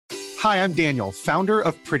Hi, I'm Daniel, founder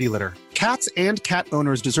of Pretty Litter. Cats and cat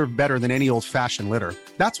owners deserve better than any old-fashioned litter.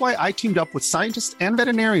 That's why I teamed up with scientists and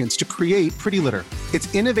veterinarians to create Pretty Litter.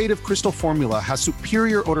 Its innovative crystal formula has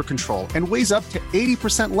superior odor control and weighs up to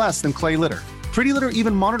 80% less than clay litter. Pretty Litter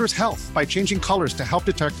even monitors health by changing colors to help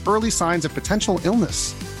detect early signs of potential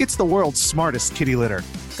illness. It's the world's smartest kitty litter.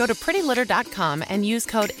 Go to prettylitter.com and use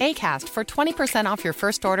code ACAST for 20% off your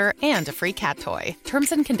first order and a free cat toy.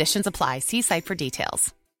 Terms and conditions apply. See site for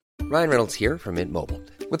details. Ryan Reynolds here from Mint Mobile.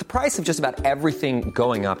 With the price of just about everything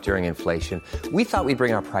going up during inflation, we thought we'd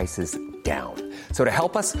bring our prices down. So to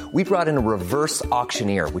help us, we brought in a reverse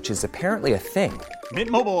auctioneer, which is apparently a thing.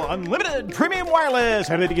 Mint Mobile Unlimited Premium Wireless.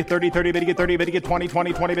 How to get 30, 30, bit to get 30, bit to get 20,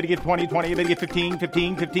 20, 20, bit to get 20, 20, bit to get 15,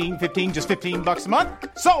 15, 15, 15, just $15 a month?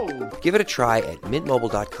 Sold! Give it a try at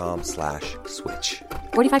mintmobile.com/switch.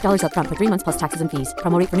 $45 up front for 3 months plus taxes and fees.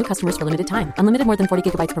 Promo rate for new customers for limited time. Unlimited more than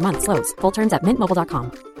 40 gigabytes per month. Slows full terms at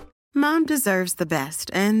mintmobile.com. Mom deserves the best,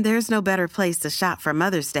 and there's no better place to shop for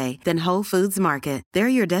Mother's Day than Whole Foods Market. They're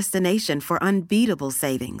your destination for unbeatable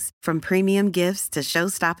savings, from premium gifts to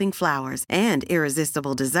show-stopping flowers and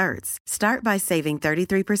irresistible desserts. Start by saving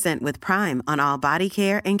 33% with Prime on all body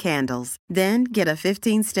care and candles. Then get a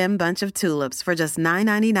 15-stem bunch of tulips for just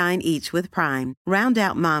 $9.99 each with Prime. Round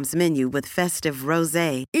out Mom's menu with festive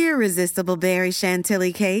rosé, irresistible berry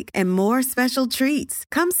chantilly cake, and more special treats.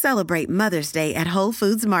 Come celebrate Mother's Day at Whole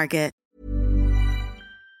Foods Market.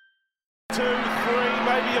 2, 3,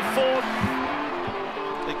 maybe a fourth.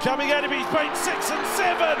 They're coming at him. He's been 6 and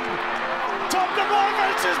 7. Tom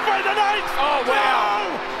DeMorvis has been an 8. Oh, wow.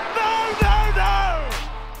 No.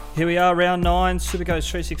 Here we are, round 9, Supercoach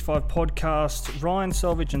 365 podcast. Ryan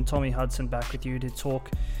Selvage and Tommy Hudson back with you to talk,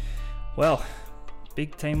 well,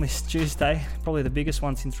 big team list Tuesday. Probably the biggest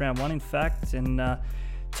one since round 1, in fact. And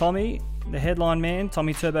Tommy, the headline man,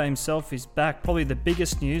 Tommy Turbo himself, is back. Probably the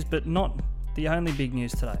biggest news, but not the only big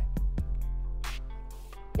news today.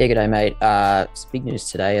 Yeah, g'day, mate. It's big news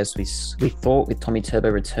today, as we thought, with Tommy Turbo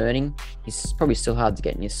returning. He's probably still hard to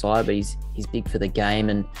get in your side, but he's big for the game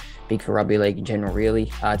and big for rugby league in general, really.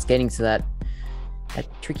 It's getting to that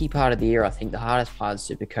tricky part of the year. I think the hardest part of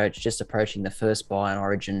Supercoach, just approaching the first bye in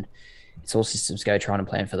Origin. It's all systems go trying to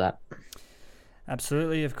plan for that.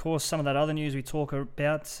 Absolutely. Of course, some of that other news we talk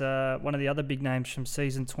about, one of the other big names from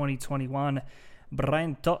season 2021,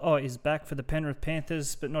 Brian To'o is back for the Penrith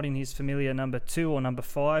Panthers, but not in his familiar number 2 or number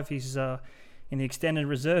 5. He's in the extended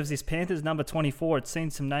reserves. This Panthers number 24. It's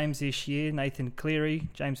seen some names this year: Nathan Cleary,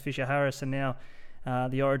 James Fisher-Harris, and now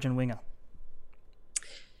the Origin winger.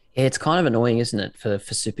 Yeah, it's kind of annoying, isn't it, for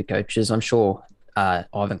super coaches? I'm sure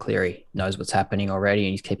Ivan Cleary knows what's happening already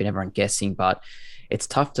and he's keeping everyone guessing, but it's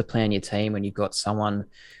tough to plan your team when you've got someone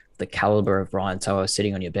the caliber of Brian To'o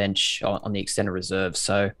sitting on your bench on the extended reserve.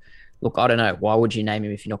 So, look, I don't know. Why would you name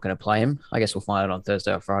him if you're not going to play him? I guess we'll find out on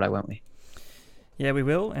Thursday or Friday, won't we? Yeah, we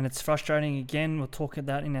will, and it's frustrating again. We'll talk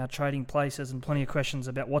about that in our trading places and plenty of questions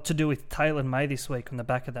about what to do with Taylor May this week on the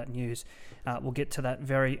back of that news. We'll get to that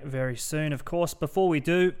very, very soon, of course. Before we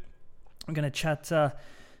do, I'm going to chat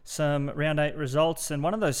some Round 8 results, and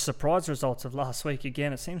one of those surprise results of last week,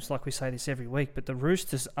 again, it seems like we say this every week, but the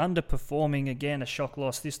Roosters underperforming again, a shock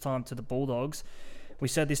loss this time to the Bulldogs. We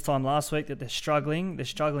said this time last week that they're struggling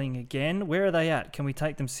again. Where are they at? Can we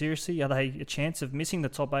take them seriously? Are they a chance of missing the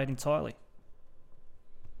top 8 entirely?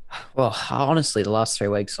 Well, honestly, the last 3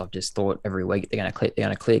 weeks, I've just thought every week they're going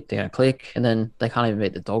to click, and then they can't even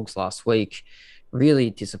beat the Dogs last week. Really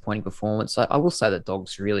disappointing performance. I will say the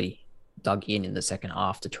Dogs really dug in the second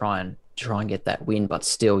half to try and get that win, but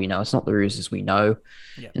still, it's not the Roosters we know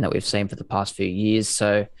and that we've seen for the past few years.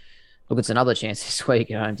 So, look, it's another chance this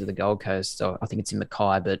week at home to the Gold Coast. So I think it's in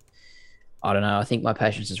Mackay, but I don't know. I think my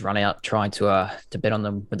patience has run out trying to bet on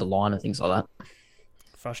them with the line and things like that.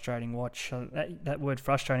 Frustrating watch. That word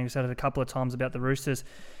frustrating, we've said it a couple of times about the Roosters,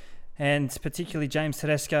 and particularly James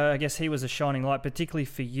Tedesco. I guess he was a shining light, particularly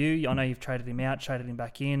for you. I know you've traded him out, traded him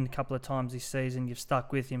back in a couple of times this season. You've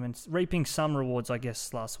stuck with him and reaping some rewards, I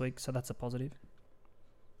guess, last week. So that's a positive.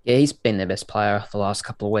 Yeah, he's been their best player the last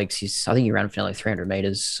couple of weeks. I think he ran for nearly 300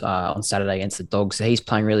 metres on Saturday against the Dogs. So he's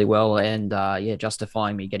playing really well and,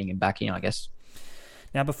 justifying me getting him back in, I guess.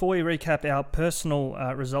 Now, before we recap our personal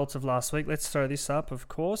results of last week, let's throw this up, of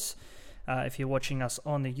course. If you're watching us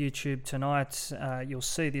on the YouTube tonight, you'll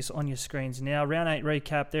see this on your screens now. Round 8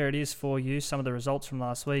 recap, there it is for you, some of the results from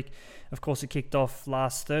last week. Of course, it kicked off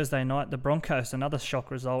last Thursday night. The Broncos, another shock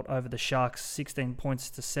result over the Sharks, 16 points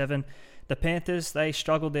to 7. The Panthers, they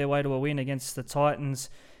struggled their way to a win against the Titans.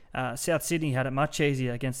 South Sydney had it much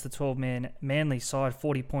easier against the 12-man Manly side,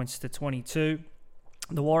 40 points to 22.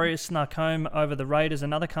 The Warriors snuck home over the Raiders,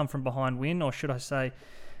 another come-from-behind win, or should I say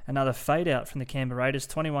another fade out from the Canberra Raiders,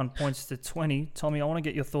 21 points to 20. Tommy, I want to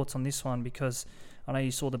get your thoughts on this one because I know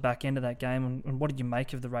you saw the back end of that game. And what did you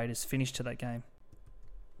make of the Raiders' finish to that game?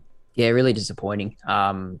 Yeah, really disappointing.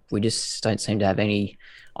 We just don't seem to have any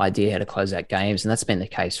idea how to close out games, and that's been the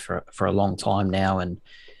case for a long time now. And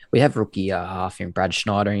we have rookie half in Brad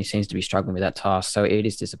Schneider, and he seems to be struggling with that task, so it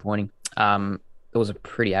is disappointing. It was a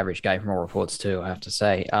pretty average game from all reports too, I have to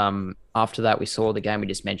say. After that, we saw the game we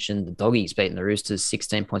just mentioned, the Doggies beating the Roosters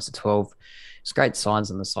 16 points to 12. It's great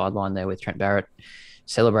signs on the sideline there with Trent Barrett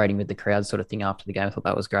celebrating with the crowd sort of thing after the game. I thought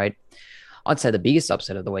that was great. I'd say the biggest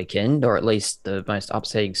upset of the weekend, or at least the most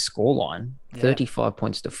upsetting scoreline, 35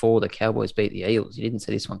 points to 4, the Cowboys beat the Eagles. You didn't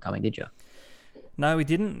see this one coming, did you? No, we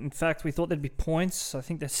didn't. In fact, we thought there'd be points. I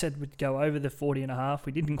think they said we'd go over the 40.5.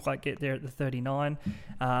 We didn't quite get there at the 39.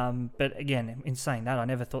 But again, in saying that, I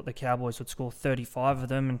never thought the Cowboys would score 35 of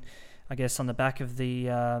them. And I guess on the back of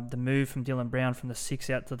the move from Dylan Brown from the 6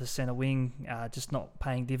 out to the centre wing, just not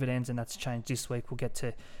paying dividends, and that's changed this week. We'll get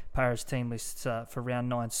to Para's team lists for round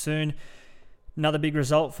 9 soon. Another big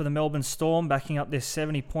result for the Melbourne Storm, backing up their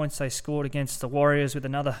 70 points they scored against the Warriors with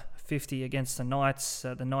another 50 against the Knights.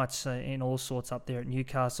 The Knights in all sorts up there at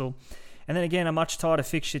Newcastle. And then again, a much tighter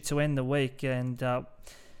fixture to end the week, and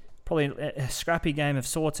probably a scrappy game of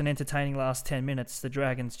sorts, an entertaining last 10 minutes. The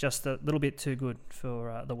Dragons just a little bit too good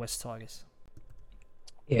for the West Tigers.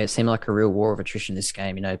 Yeah, it seemed like a real war of attrition this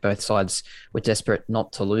game. You know, both sides were desperate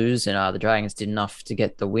not to lose, and the Dragons did enough to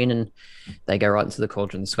get the win, and they go right into the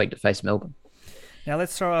cauldron this week to face Melbourne. Now,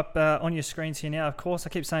 let's throw up on your screens here now. Of course,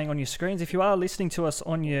 I keep saying on your screens. If you are listening to us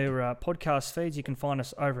on your podcast feeds, you can find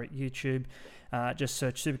us over at YouTube. Just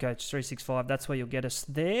search Supercoach 365. That's where you'll get us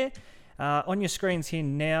there. On your screens here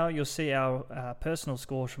now, you'll see our personal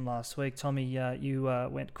scores from last week. Tommy, you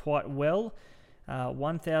went quite well.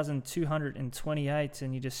 1,228,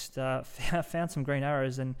 and you just found some green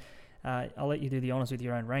arrows, and I'll let you do the honours with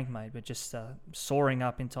your own rank, mate, but just soaring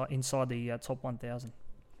up inside the top 1,000.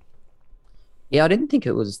 Yeah, I didn't think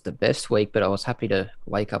it was the best week, but I was happy to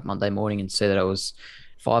wake up Monday morning and see that I was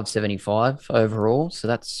 575 overall. So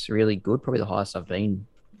that's really good, probably the highest I've been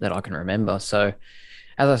that I can remember. So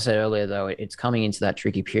as I said earlier, though, it's coming into that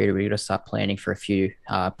tricky period where you've got to start planning for a few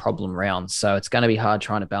problem rounds. So it's going to be hard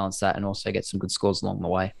trying to balance that and also get some good scores along the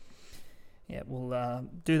way. Yeah, we'll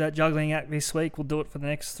do that juggling act this week. We'll do it for the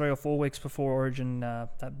next 3 or 4 weeks before Origin,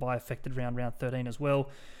 that bye-affected round 13 as well.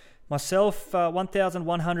 Myself,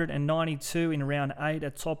 1,192 in round 8, a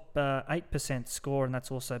top 8% score, and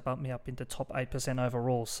that's also bumped me up into top 8%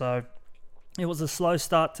 overall. So it was a slow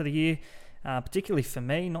start to the year, particularly for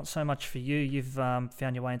me, not so much for you. You've found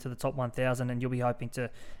your way into the top 1,000, and you'll be hoping to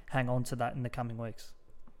hang on to that in the coming weeks.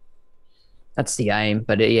 That's the aim,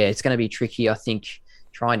 but yeah, it's going to be tricky. I think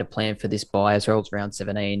trying to plan for this bye as well as round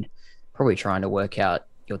 17, probably trying to work out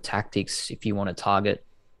your tactics if you want to target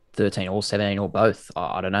 13 or 17 or both.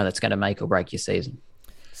 I don't know. That's going to make or break your season.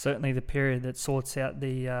 Certainly the period that sorts out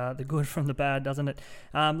the good from the bad, doesn't it?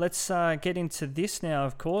 Let's get into this now,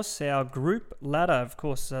 of course. Our group ladder, of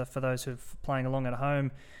course, for those who are playing along at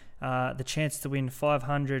home, the chance to win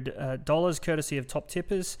 $500 courtesy of Top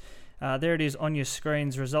Tippers. There it is on your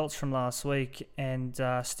screens, results from last week. And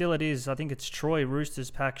still it is, I think it's Troy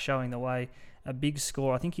Roosters pack showing the way. A big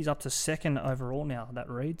score. I think he's up to 2nd overall now, that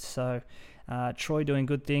reads. So Troy doing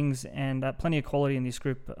good things, and plenty of quality in this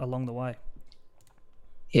group along the way.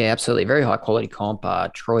 Yeah, absolutely. Very high quality comp.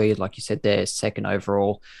 Troy, like you said there, 2nd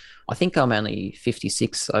overall. I think I'm only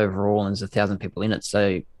 56 overall, and there's 1,000 people in it.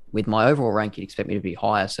 So with my overall rank, you'd expect me to be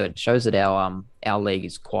higher. So it shows that our league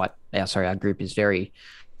is our group is very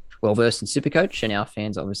well versed in Supercoach, and our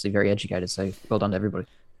fans are obviously very educated. So well done to everybody.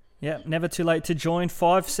 Yeah, never too late to join.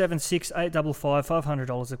 576 855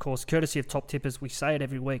 $500, of course, courtesy of Top Tippers. We say it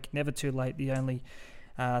every week. Never too late. The only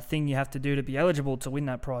thing you have to do to be eligible to win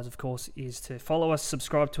that prize, of course, is to follow us,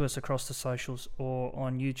 subscribe to us across the socials or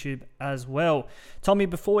on YouTube as well. Tommy,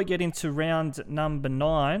 before we get into round number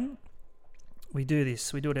 9, we do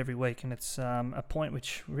it every week, and it's a point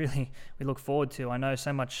which really we look forward to. I know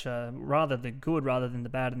so much rather the good rather than the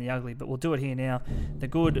bad and the ugly, but we'll do it here now. The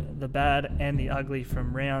good, the bad, and the ugly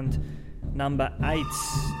from round number 8.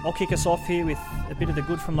 I'll kick us off here with a bit of the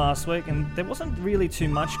good from last week, and there wasn't really too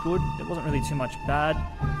much good. There wasn't really too much bad.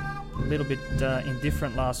 A little bit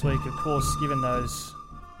indifferent last week, of course, given those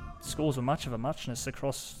scores were much of a muchness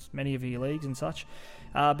across many of your leagues and such.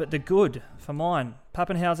 But the good for mine,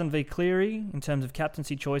 Pappenhausen v Cleary in terms of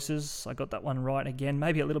captaincy choices. I got that one right again.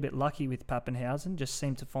 Maybe a little bit lucky with Pappenhausen. Just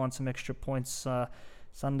seemed to find some extra points late on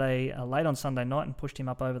Sunday night and pushed him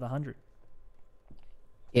up over the 100.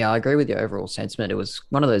 Yeah, I agree with your overall sentiment. It was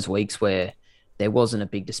one of those weeks where there wasn't a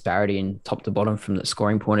big disparity in top to bottom from the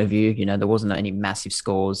scoring point of view. There wasn't any massive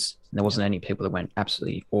scores. And there wasn't any people that went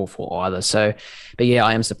absolutely awful either. So, but yeah,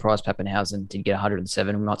 I am surprised Pappenhausen did get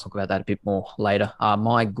 107. We might talk about that a bit more later.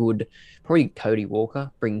 My good, probably Cody Walker,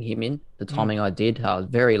 bringing him in, the timing I did. I was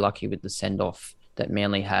very lucky with the send-off that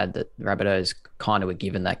Manly had, that the Rabbitohs kind of were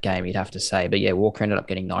given that game, you'd have to say. But yeah, Walker ended up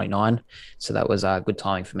getting 99. So that was good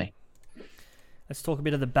timing for me. Let's talk a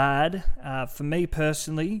bit of the bad. For me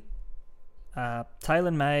personally,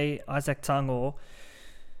 Taylor May, Isaac Tungor,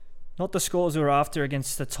 not the scores we were after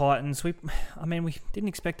against the Titans. We didn't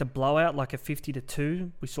expect a blowout like a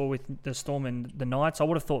 50-2 we saw with the Storm and the Knights. I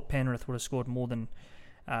would have thought Penrith would have scored more than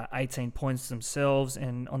 18 points themselves.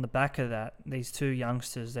 And on the back of that, these two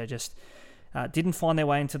youngsters, they just didn't find their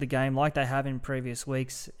way into the game like they have in previous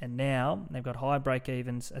weeks. And now they've got high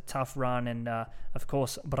break-evens, a tough run. And, of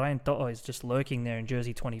course, Brian To'o is just lurking there in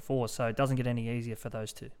jersey 24. So it doesn't get any easier for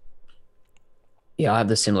those two. Yeah, I have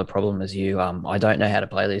the similar problem as you. I don't know how to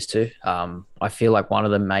play these two. I feel like one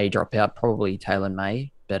of them may drop out, probably Taylor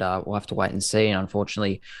May, but we'll have to wait and see. And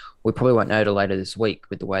unfortunately, we probably won't know till later this week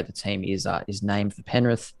with the way the team is named for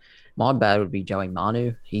Penrith. My bad would be Joey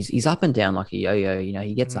Manu. He's up and down like a yo-yo.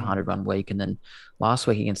 He gets 100 1 week, and then last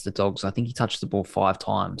week against the Dogs, I think he touched the ball 5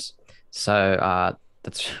 times. So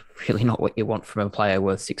that's really not what you want from a player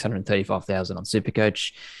worth 635,000 on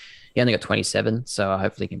Supercoach. He only got 27, so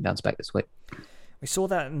hopefully he can bounce back this week. We saw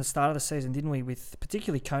that in the start of the season, didn't we, with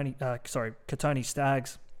particularly Kotoni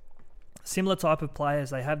Staggs. Similar type of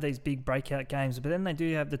players. They have these big breakout games, but then they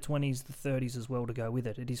do have the 20s, the 30s as well to go with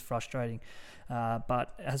it. It is frustrating.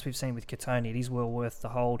 But as we've seen with Kotoni, it is well worth the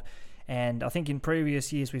hold. And I think in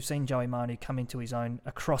previous years, we've seen Joey Manu come into his own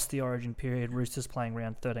across the Origin period, Roosters playing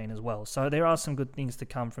round 13 as well. So there are some good things to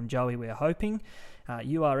come from Joey, we're hoping.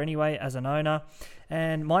 You are anyway, as an owner.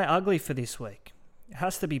 And my ugly for this week, it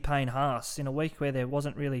has to be Payne Haas in a week where there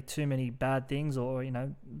wasn't really too many bad things or,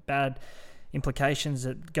 bad implications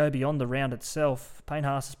that go beyond the round itself. Payne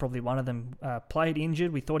Haas is probably one of them. Played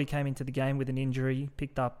injured. We thought he came into the game with an injury.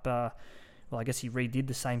 Picked up, I guess he redid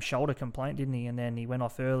the same shoulder complaint, didn't he? And then he went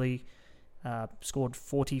off early, scored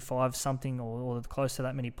 45 something or close to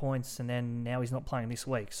that many points. And then now he's not playing this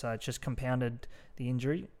week. So it just compounded the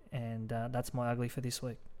injury. And that's my ugly for this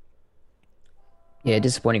week. Yeah,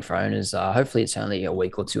 disappointing for owners. Hopefully it's only a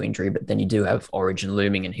week or two injury, but then you do have Origin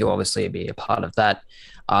looming and he'll obviously be a part of that.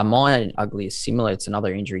 My ugly is similar. It's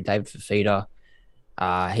another injury. David Fifita,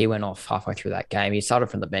 he went off halfway through that game. He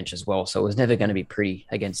started from the bench as well, so it was never going to be pretty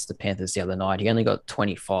against the Panthers the other night. He only got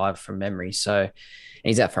 25 from memory, and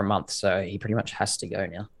he's out for a month, so he pretty much has to go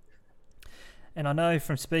now. And I know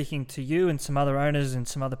from speaking to you and some other owners and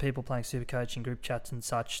some other people playing Supercoach in group chats and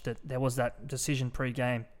such that there was that decision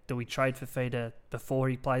pre-game. Do we trade Fifita before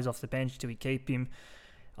he plays off the bench? Do we keep him?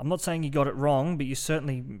 I'm not saying you got it wrong, but you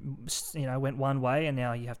certainly went one way and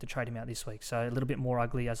now you have to trade him out this week. So a little bit more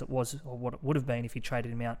ugly as it was, or what it would have been if you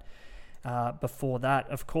traded him out before that.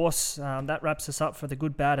 Of course, that wraps us up for the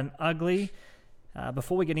good, bad and ugly.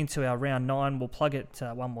 Before we get into our round 9, we'll plug it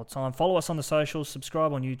one more time. Follow us on the socials,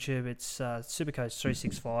 subscribe on YouTube. It's Supercoach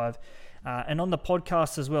 365. And on the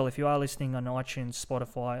podcast as well, if you are listening on iTunes,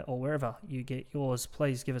 Spotify, or wherever you get yours,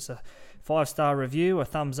 please give us a 5-star review, a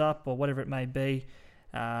thumbs up, or whatever it may be.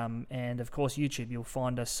 And of course, YouTube, you'll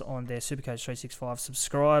find us on there, Supercoach 365.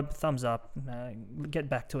 Subscribe, thumbs up, get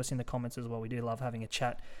back to us in the comments as well. We do love having a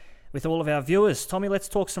chat with all of our viewers. Tommy, let's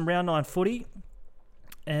talk some round 9 footy.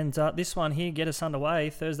 And this one here, get us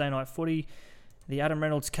underway. Thursday night footy, the Adam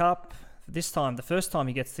Reynolds Cup. This time, the first time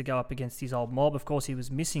he gets to go up against his old mob. Of course, he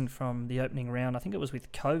was missing from the opening round. I think it was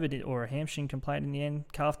with COVID or a hamstring complaint in the end,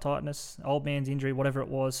 calf tightness, old man's injury, whatever it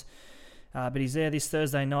was. But he's there this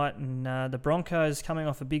Thursday night, and the Broncos coming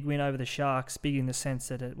off a big win over the Sharks, big in the sense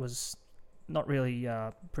that it was not really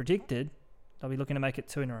predicted. They'll be looking to make it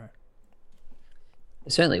 2 in a row.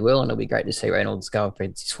 It certainly will, and it'll be great to see Reynolds go up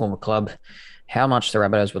against his former club. How much the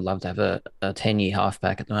Rabbitohs would love to have a 10-year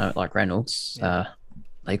halfback at the moment like Reynolds. Yeah.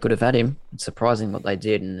 They could have had him. It's surprising what they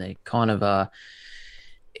did, and they kind of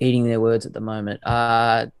eating their words at the moment.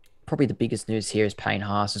 Probably the biggest news here is Payne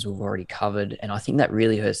Haas, as we've already covered, and I think that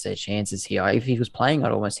really hurts their chances here. If he was playing,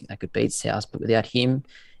 I'd almost think they could beat South, but without him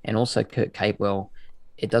and also Kurt Capewell,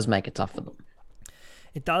 it does make it tough for them.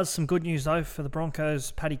 It does. Some good news, though, for the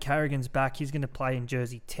Broncos. Paddy Carrigan's back. He's going to play in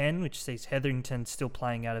jersey 10, which sees Hetherington still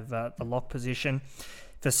playing out of the lock position.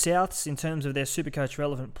 For Souths, in terms of their Supercoach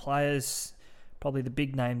relevant players, probably the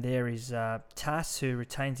big name there is Tass, who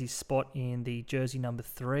retains his spot in the jersey number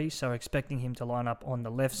 3, so expecting him to line up on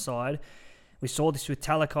the left side. We saw this with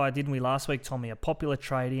Talakai, didn't we, last week, Tommy? A popular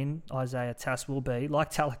trade-in, Isaiah Tass will be,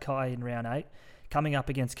 like Talakai in round 8, coming up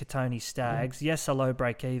against Katoni Stags. Yes, a low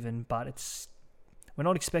break even, but we're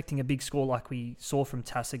not expecting a big score like we saw from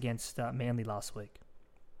Tass against Manly last week.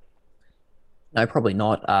 No, probably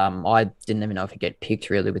not. I didn't even know if he'd get picked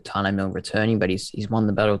really with Tane Milne returning, but he's won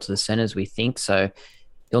the battle to the centres, we think. So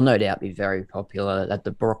he'll no doubt be very popular at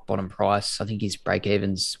the rock bottom price. I think his break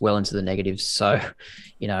even's well into the negatives. So,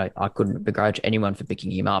 I couldn't begrudge anyone for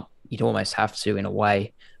picking him up. You'd almost have to in a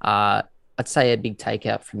way. I'd say a big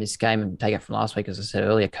takeout from this game and takeout from last week, as I said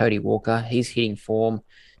earlier, Cody Walker. He's hitting form.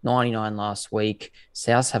 99 last week.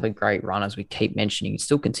 Souths have a great run, as we keep mentioning. It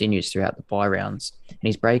still continues throughout the bye rounds. And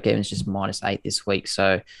his break even is just -8 this week.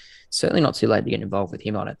 So certainly not too late to get involved with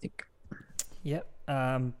him, I don't think. Yep.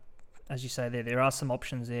 As you say there are some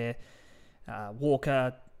options there.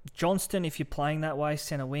 Walker, Johnston, if you're playing that way,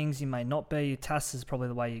 centre wings, you may not be. Tass is probably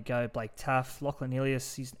the way you go. Blake Taff, Lachlan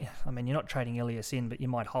Ilias. You're not trading Ilias in, but you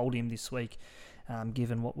might hold him this week,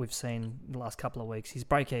 given what we've seen the last couple of weeks. His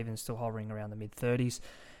break even is still hovering around the mid-30s.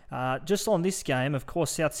 Just on this game, of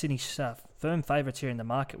course, South Sydney's firm favourites here in the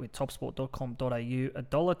market with topsport.com.au.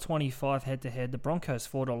 $1.25 head-to-head. The Broncos,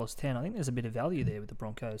 $4.10. I think there's a bit of value there with the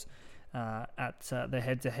Broncos at the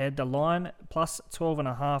head-to-head. The line, plus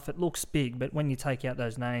 12.5. It looks big, but when you take out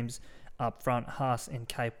those names up front, Haas and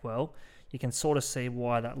Capewell, you can sort of see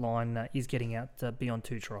why that line is getting out beyond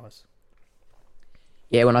 2 tries.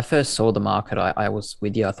 Yeah, when I first saw the market, I was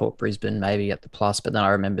with you. I thought Brisbane maybe at the plus, but then I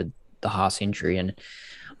remembered the Haas injury, and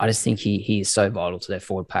I just think he is so vital to their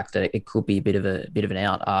forward pack that it could be a bit of an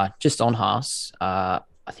out. Just on Haas, I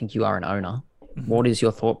think you are an owner. Mm-hmm. What is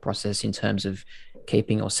your thought process in terms of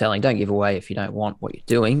keeping or selling? Don't give away if you don't want what you're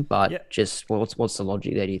doing, but just what's the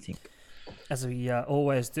logic there, do you think? As we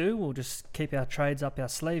always do, we'll just keep our trades up our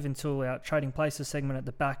sleeve until our trading places segment at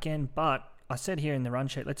the back end. But I said here in the run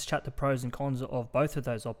sheet, let's chat the pros and cons of both of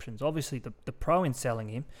those options. Obviously, the pro in selling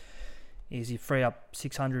him is you free up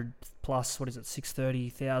 600 plus,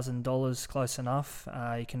 $630,000, close enough.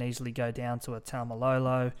 You can easily go down to a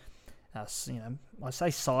Taumalolo. I say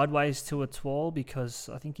sideways to a Twal because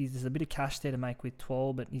I think there's a bit of cash there to make with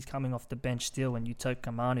Twal, but he's coming off the bench still, and you took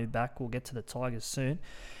Kamanu back. We'll get to the Tigers soon.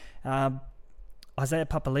 Isaiah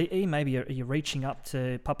Papali'i, maybe you're reaching up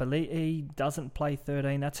to Papali'i, doesn't play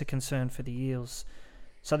 13. That's a concern for the Eels.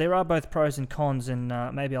 So there are both pros and cons, and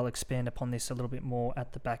maybe I'll expand upon this a little bit more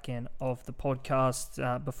at the back end of the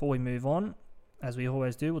podcast. Before we move on, as we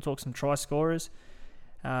always do, we'll talk some try scorers.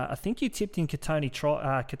 I think you tipped in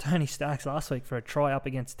Katoni Staggs last week for a try up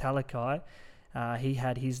against Talakai. He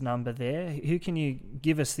had his number there. Who can you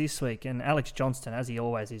give us this week? And Alex Johnston, as he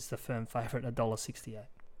always is, the firm favourite at $1.68.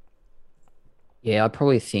 Yeah, I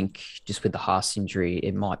probably think just with the Haas injury,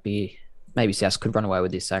 it might be... Maybe South could run away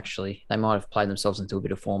with this, actually. They might have played themselves into a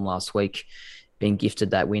bit of form last week, being gifted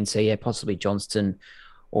that win. So, yeah, possibly Johnston,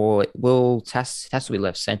 or will Tass will be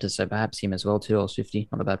left centre, so perhaps him as well, $2.50.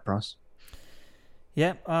 Not a bad price.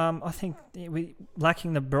 Yeah, I think we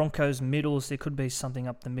lacking the Broncos middles, there could be something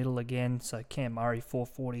up the middle again. So Cam Murray,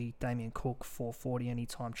 $4.40, Damien Cook, $4.40,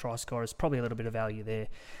 anytime try scorers. Probably a little bit of value there.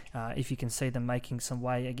 If you can see them making some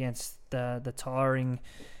way against the tiring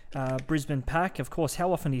Brisbane pack. Of course,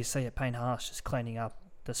 how often do you see it? Payne Haas just cleaning up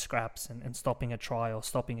the scraps and stopping a try or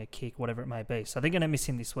stopping a kick, whatever it may be. So they're going to miss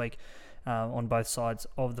him this week on both sides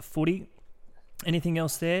of the footy. Anything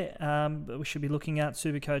else there that we should be looking at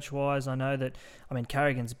Supercoach-wise? I know that,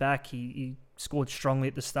 Carrigan's back. He scored strongly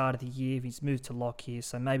at the start of the year. He's moved to lock here,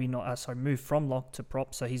 so maybe not... moved from lock to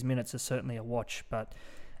prop, so his minutes are certainly a watch. But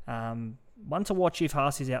one to watch if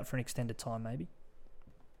Haas is out for an extended time, maybe.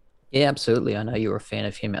 Yeah, absolutely. I know you were a fan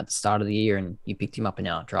of him at the start of the year and you picked him up in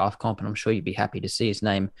our draft comp, and I'm sure you'd be happy to see his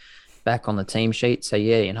name back on the team sheet. So,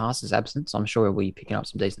 yeah, in Haas's absence, I'm sure we'll be picking up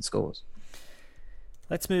some decent scores.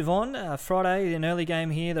 Let's move on. Friday, an early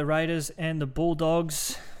game here, the Raiders and the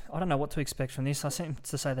Bulldogs. I don't know what to expect from this. I seem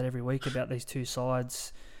to say that every week about these two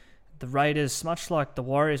sides. The Raiders, much like the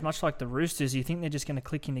Warriors, much like the Roosters, you think they're just going to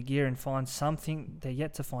click into gear and find something. They're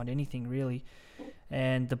yet to find anything, really.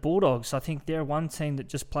 And the Bulldogs, I think they're one team that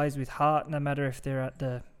just plays with heart, no matter if they're at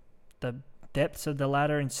the depths of the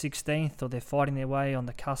ladder in 16th or they're fighting their way on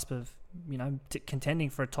the cusp of, contending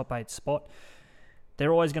for a top 8 spot.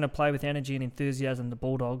 They're always going to play with energy and enthusiasm, the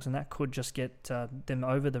Bulldogs, and that could just get them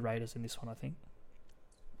over the Raiders in this one, I think.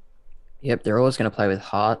 Yep, they're always going to play with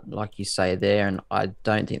heart, like you say there, and I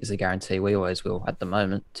don't think there's a guarantee we always will at the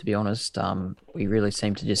moment, to be honest. We really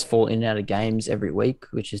seem to just fall in and out of games every week,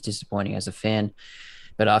 which is disappointing as a fan.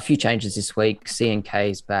 But a few changes this week.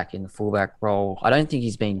 CNK is back in the fullback role. I don't think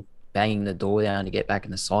he's been banging the door down to get back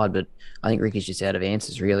in the side, but I think Ricky's just out of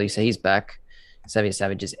answers, really. So he's back. Xavier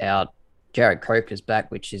Savage is out. Jared Croker's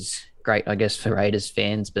back, which is great, I guess, for Raiders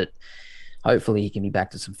fans, but hopefully he can be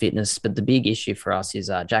back to some fitness. But the big issue for us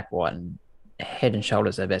is Jack White, and head and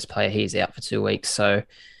shoulders our best player. He's out for 2 weeks, so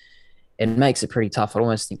it makes it pretty tough. I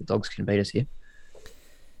almost think the Dogs can beat us here.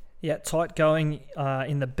 Yeah, tight going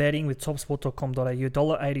in the betting with topsport.com.au.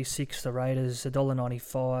 $1.86 the Raiders,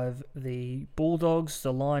 $1.95 the Bulldogs.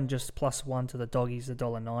 The line just +1 to the Doggies,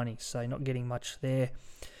 $1.90. So not getting much there.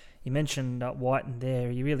 You mentioned White in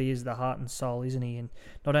there. He really is the heart and soul, isn't he? And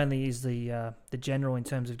not only is the general in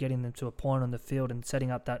terms of getting them to a point on the field and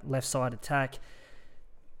setting up that left side attack,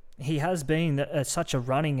 he has been such a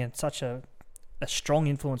running and such a strong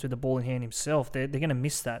influence with the ball in hand himself. They're going to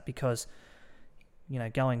miss that because,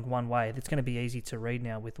 going one way, it's going to be easy to read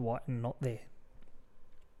now with White not there.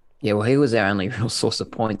 Yeah, well, he was our only real source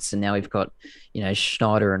of points, and now we've got,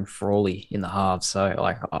 Schneider and Frawley in the halves.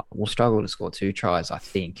 So, we'll struggle to score 2 tries, I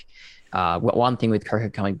think. One thing with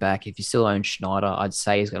Croker coming back, if you still own Schneider, I'd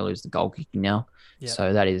say he's going to lose the goal kicking now. Yep.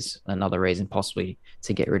 So that is another reason possibly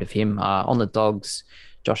to get rid of him. On the Dogs,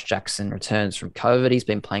 Josh Jackson returns from COVID. He's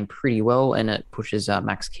been playing pretty well, and it pushes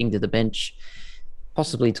Max King to the bench.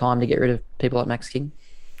 Possibly time to get rid of people like Max King.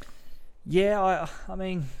 Yeah, I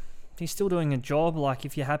mean, he's still doing a job. Like,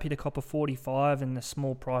 if you're happy to cop a 45 and the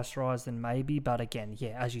small price rise, then maybe. But again,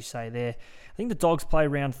 yeah, as you say there, I think the Dogs play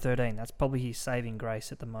round 13. That's probably his saving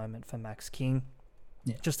grace at the moment for Max King.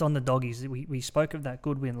 Yeah. Just on the Doggies, we spoke of that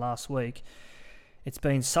good win last week. It's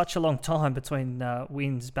been such a long time between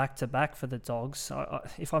wins back-to-back for the Dogs.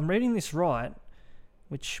 If I'm reading this right,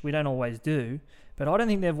 which we don't always do, but I don't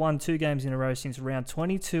think they've won 2 games in a row since round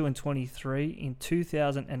 22 and 23 in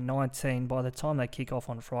 2019 by the time they kick off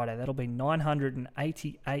on Friday. That'll be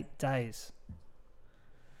 988 days.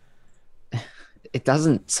 It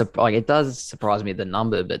does surprise me, the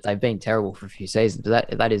number, but they've been terrible for a few seasons.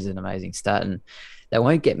 But that is an amazing stat, and they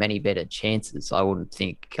won't get many better chances, I wouldn't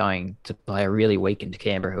think, going to play a really weakened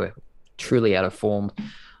Canberra who are truly out of form.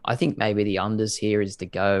 I think maybe the unders here is to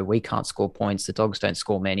go. We can't score points. The Dogs don't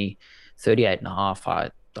score many.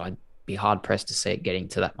 38.5, I'd be hard-pressed to see it getting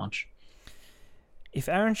to that much. If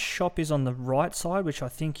Aaron Schopp is on the right side, which I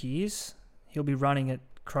think he is, he'll be running at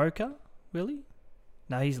Croker, will he?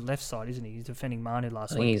 No, he's left side, isn't he? He's defending Manu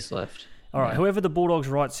last week. I think he's left. All right, whoever the Bulldogs'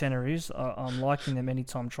 right centre is, I'm liking them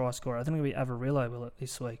anytime try scorer. I think it'll be Avarillo, will it,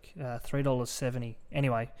 this week? $3.70.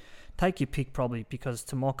 Anyway, take your pick probably, because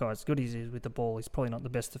Tomoko, as good as he is with the ball, he's probably not the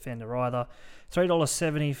best defender either.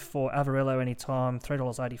 $3.70 for Avarillo anytime,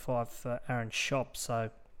 $3.85 for Aaron Schopp. So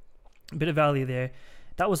a bit of value there.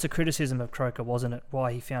 That was the criticism of Croker, wasn't it?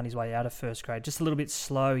 Why he found his way out of first grade. Just a little bit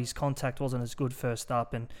slow. His contact wasn't as good first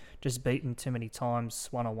up and just beaten too many times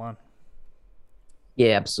one-on-one.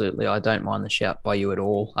 Yeah, absolutely. I don't mind the shout by you at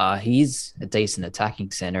all. He is a decent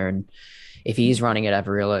attacking centre, and if he is running at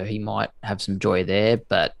Avarillo, he might have some joy there.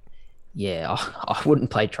 But yeah, I wouldn't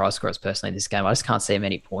play try scorers personally in this game. I just can't see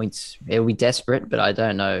many points. It'll be desperate, but I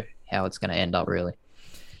don't know how it's going to end up really.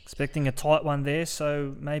 Expecting a tight one there,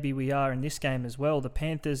 so maybe we are in this game as well. The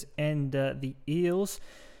Panthers and the Eels.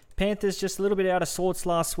 Panthers just a little bit out of sorts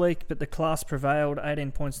last week, but the class prevailed.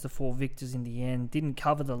 18 points to 4 victors in the end. Didn't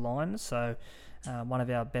cover the line, so one of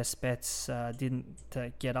our best bets didn't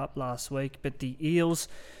get up last week. But the Eels,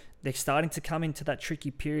 they're starting to come into that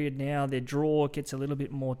tricky period now. Their draw gets a little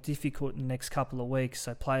bit more difficult in the next couple of weeks.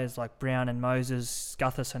 So players like Brown and Moses,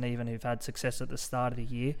 Gutherson even, who've had success at the start of the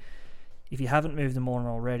year, if you haven't moved them on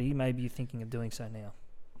already, maybe you're thinking of doing so now.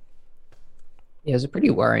 Yeah, it was a pretty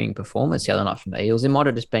worrying performance the other night from the Eels. It might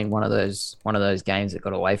have just been one of those games that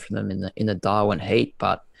got away from them in the Darwin heat,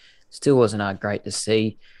 but still wasn't great to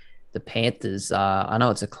see. The Panthers, I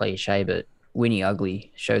know it's a cliche, but winning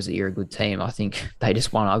ugly shows that you're a good team. I think they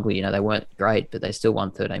just won ugly. They weren't great, but they still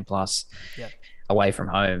won 13 plus away from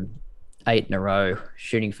home. 8 in a row,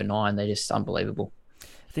 shooting for 9. They're just unbelievable.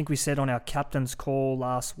 I think we said on our captain's call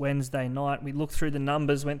last Wednesday night, we looked through the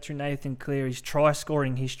numbers, went through Nathan Cleary's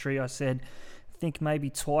try-scoring history. I said, I think maybe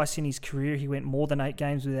twice in his career he went more than 8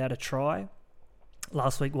 games without a try.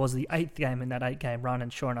 Last week was the 8th game in that 8-game run,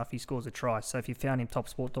 and sure enough, he scores a try. So if you found him,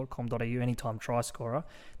 topsport.com.au, anytime try scorer,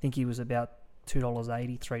 I think he was about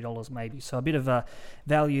 $2.80, $3 maybe. So a bit of a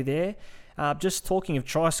value there. Just talking of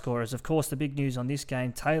try scorers, of course, the big news on this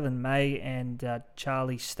game, Taylor May and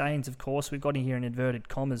Charlie Staines, of course. We've got in here in inverted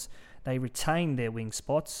commas. They retain their wing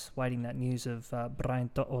spots, waiting that news of Brian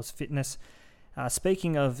To'o's fitness.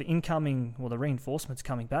 Speaking of the reinforcements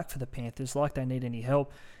coming back for the Panthers, like they need any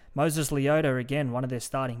help, Moses Leota, again, one of their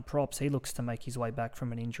starting props, he looks to make his way back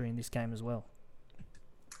from an injury in this game as well.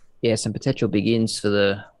 Yeah, some potential big-ins for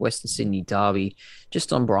the Western Sydney derby.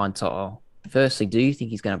 Just on Brian To'o, firstly, do you think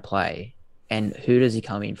he's going to play? And who does he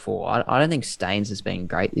come in for? I don't think Staines has been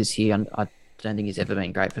great this year. I don't think he's ever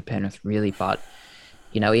been great for Penrith, really. But,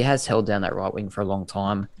 he has held down that right wing for a long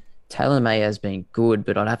time. Taylor May has been good,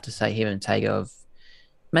 but I'd have to say him and Tago have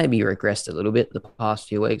maybe regressed a little bit the past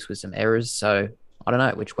few weeks with some errors. So I don't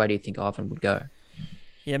know. Which way do you think Ivan would go?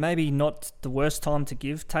 Yeah, maybe not the worst time to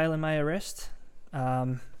give Taylor May a rest.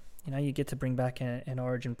 You get to bring back an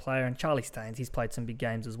Origin player, and Charlie Staines, he's played some big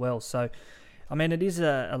games as well. So, it is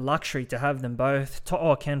a luxury to have them both.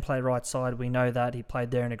 To'o can play right side. We know that. He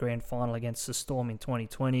played there in a grand final against the Storm in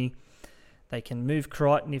 2020. They can move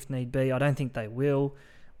Crichton if need be. I don't think they will.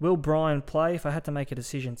 Will Bryan play? If I had to make a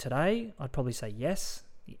decision today, I'd probably say yes.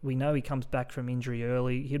 We know he comes back from injury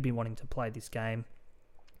early. He'd be wanting to play this game.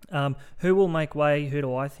 Who will make way? Who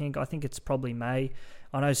do I think? I think it's probably May.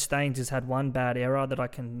 I know Staines has had one bad error that I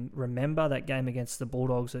can remember, that game against the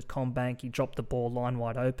Bulldogs at CommBank. He dropped the ball line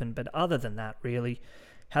wide open, but other than that, really,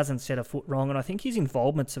 hasn't set a foot wrong. And I think his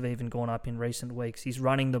involvements have even gone up in recent weeks. He's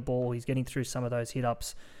running the ball. He's getting through some of those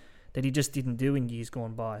hit-ups that he just didn't do in years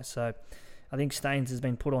gone by. So I think Staines has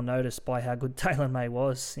been put on notice by how good Taylor May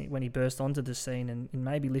was when he burst onto the scene and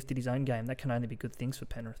maybe lifted his own game. That can only be good things for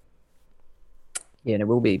Penrith. Yeah, and it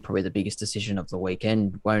will be probably the biggest decision of the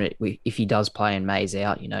weekend, won't it? If he does play and May's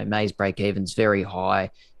out, May's break-even's very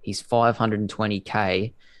high. He's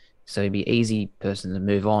 520K, so he'd be an easy person to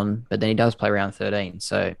move on. But then he does play around 13,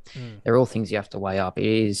 so they're all things you have to weigh up. It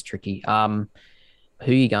is tricky. Who are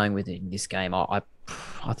you going with in this game? I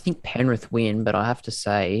think Penrith win, but I have to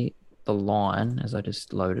say the line, as I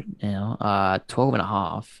just loaded now,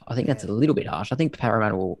 12.5. I think that's a little bit harsh. I think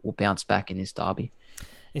Parramatta will bounce back in this derby.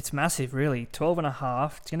 It's massive, really.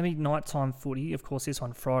 12.5. It's going to be nighttime footy. Of course, this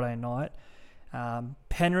on Friday night.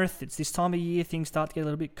 Penrith, it's this time of year. Things start to get a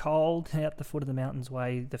little bit cold out the foot of the mountains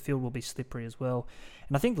way. The field will be slippery as well.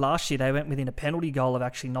 And I think last year they went within a penalty goal of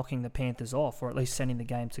actually knocking the Panthers off, or at least sending the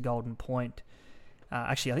game to Golden Point.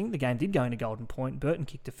 Actually, I think the game did go into Golden Point. Burton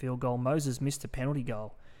kicked a field goal. Moses missed a penalty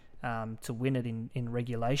goal to win it in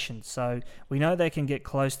regulation. So we know they can get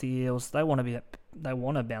close to the Eels. They want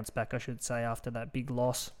to bounce back, I should say, after that big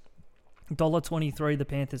loss. $1.23 the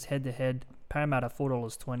Panthers head-to-head. Parramatta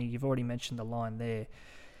 $4.20. You've already mentioned the line there.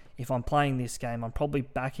 If I'm playing this game, I'm probably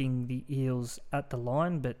backing the Eels at the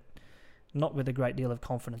line, but not with a great deal of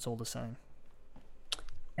confidence all the same.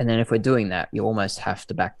 And then if we're doing that, you almost have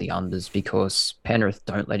to back the unders because Penrith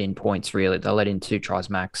don't let in points, really. They'll let in 2 tries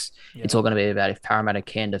max. Yeah. It's all going to be about if Parramatta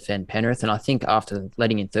can defend Penrith. And I think after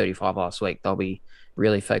letting in 35 last week, they'll be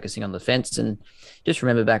really focusing on the defence. And just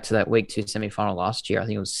remember back to that Week 2 semi-final last year, I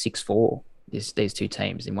think it was 6-4, these two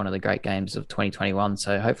teams in one of the great games of 2021.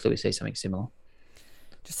 So hopefully we see something similar.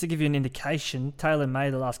 Just to give you an indication, Taylor May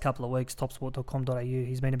the last couple of weeks, topsport.com.au,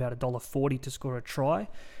 he's been about $1.40 to score a try.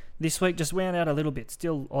 This week just wound out a little bit.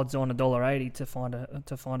 Still odds on $1.80 to find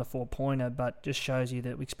a 4-pointer, but just shows you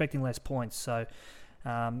that we're expecting less points. So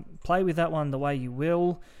play with that one the way you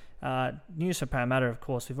will. News for Parramatta, of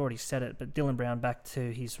course, we've already said it, but Dylan Brown back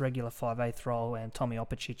to his regular 5/8 role and Tommy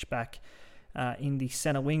Opicic back in the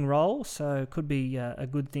centre wing role. So could be a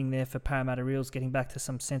good thing there for Parramatta Eels, getting back to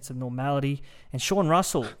some sense of normality. And Sean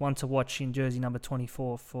Russell, one to watch in jersey number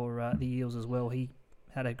 24 for the Eels as well. He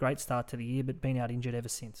had a great start to the year, but been out injured ever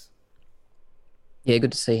since. Yeah,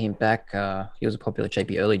 good to see him back. He was a popular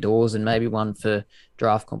GP early doors and maybe one for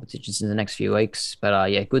draft competitions in the next few weeks.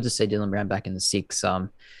 But yeah, good to see Dylan Brown back in the 6.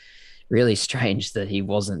 Really strange that he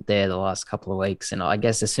wasn't there the last couple of weeks. And I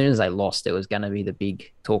guess as soon as they lost, it was going to be the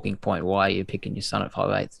big talking point. Why are you picking your son at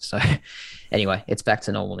 5/8? So anyway, it's back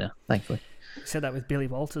to normal now, thankfully. Said that with Billy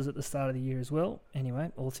Walters at the start of the year as well.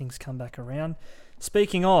 Anyway, all things come back around.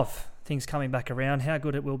 Speaking of things coming back around, how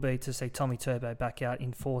good it will be to see Tommy Turbo back out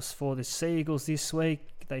in force for the Sea Eagles this week.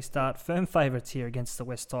 They start firm favourites here against the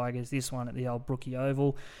West Tigers, this one at the old Brookie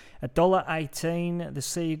Oval. $1.18, the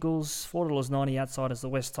Sea Eagles, $4.90 outside as the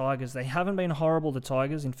West Tigers. They haven't been horrible, the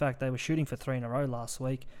Tigers. In fact, they were shooting for 3 in a row last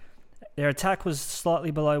week. Their attack was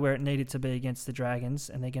slightly below where it needed to be against the Dragons,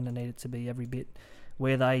 and they're going to need it to be every bit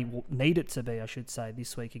where they need it to be, I should say,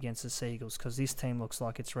 this week against the Sea Eagles, because this team looks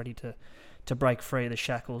like it's ready to break free of the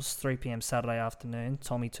shackles. 3 p.m. Saturday afternoon,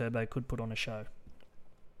 Tommy Turbo could put on a show.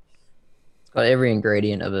 It's got every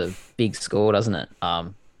ingredient of a big score, doesn't it?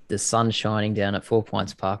 The sun's shining down at 4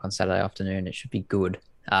 Points Park on Saturday afternoon. It should be good.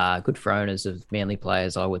 Good for owners of Manly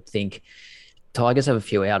players, I would think. Tigers have a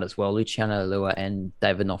few out as well. Luciano Lua and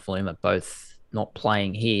David Nofaluma both not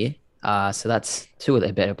playing here. So that's 2 of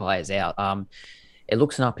their better players out. It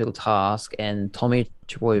looks an uphill task, and Tommy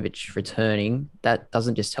Trbojevic returning, that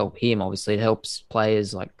doesn't just help him, obviously. It helps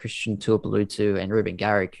players like Christian Tuipulotu and Ruben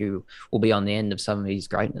Garrick, who will be on the end of some of his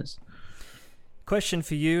greatness. Question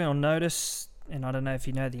for you on notice. and I don't know if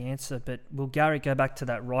you know the answer, but will Garrick go back to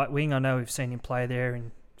that right wing? I know we've seen him play there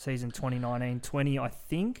in season 2019-20, I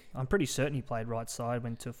think. I'm pretty certain he played right side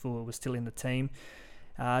when Tufua was still in the team.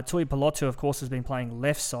 Tui Pelotu, of course, has been playing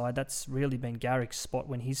left side. That's really been Garrick's spot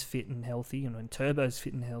when he's fit and healthy and when Turbo's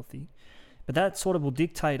fit and healthy. But that sort of will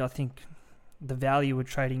dictate, I think, the value of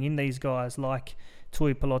trading in these guys like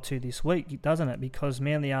Tui Pelotu this week, doesn't it? Because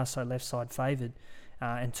Manly are so left side favoured,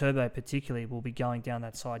 and Turbo particularly will be going down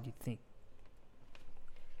that side, you'd think.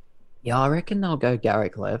 Yeah, I reckon they'll go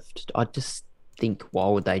Garrick left. I just think, why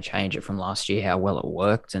would they change it from last year, how well it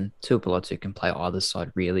worked? And Tuipulotu can play either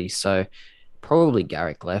side, really. So probably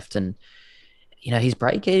Garrick left. And, his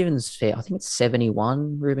break-even's fair. I think it's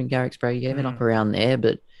 71, Ruben Garrick's break-even, up around there.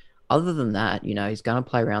 But other than that, he's going to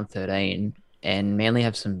play around 13. And Manly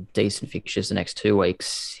have some decent fixtures the next 2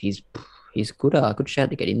 weeks. He's good shout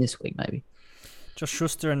to get in this week, maybe. Josh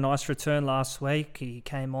Schuster, a nice return last week. He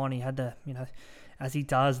came on, he had the, as he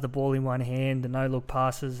does, the ball in one hand, the no-look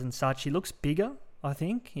passes and such. He looks bigger, I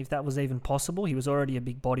think, if that was even possible. He was already a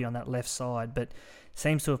big body on that left side, but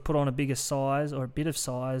seems to have put on a bigger size or a bit of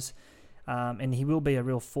size, and he will be a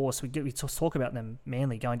real force. We talk about them,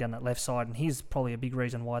 Manly, going down that left side, and he's probably a big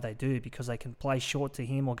reason why they do, because they can play short to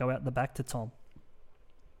him or go out the back to Tom.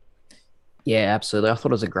 Yeah, absolutely. I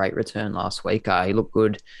thought it was a great return last week. He looked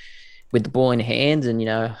good with the ball in hand, and,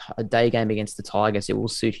 a day game against the Tigers, it will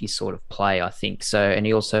suit his sort of play, I think. So, and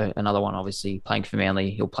he also, another one, obviously, playing for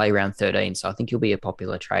Manly, he'll play around 13, so I think he'll be a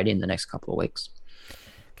popular trade in the next couple of weeks.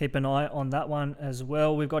 Keep an eye on that one as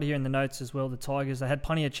well. We've got here in the notes as well, the Tigers, they had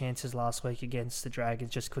plenty of chances last week against the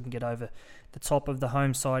Dragons, just couldn't get over the top of the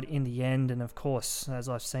home side in the end. And of course, as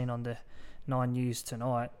I've seen on the 9 News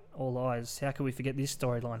tonight, all eyes, how could we forget this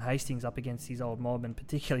storyline? Hastings up against his old mob, and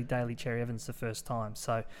particularly Daly Cherry Evans the first time.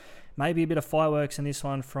 So maybe a bit of fireworks in this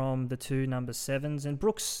one from the two number 7s. And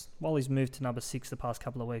Brooks, while he's moved to number 6 the past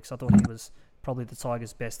couple of weeks, I thought he was probably the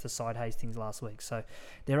Tigers' best aside Hastings last week. So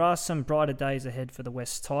there are some brighter days ahead for the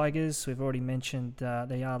West Tigers. We've already mentioned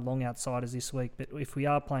they are long outsiders this week, but if we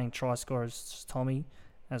are playing try scorers, Tommy,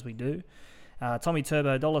 as we do, Tommy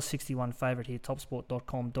Turbo, $1.61 favourite here,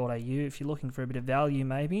 topsport.com.au. If you're looking for a bit of value,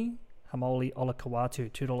 maybe Hamoli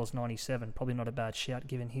Olakawatu, $2.97. Probably not a bad shout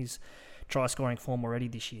given his try-scoring form already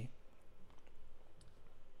this year.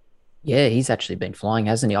 Yeah, he's actually been flying,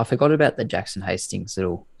 hasn't he? I forgot about the Jackson Hastings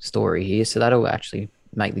little story here, so that'll actually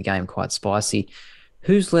make the game quite spicy.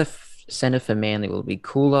 Who's left centre for Manly? Will it be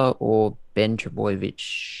Kula or Ben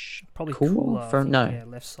Trbojevic? Probably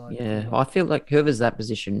Kula. Left side. Yeah, I feel like whoever's that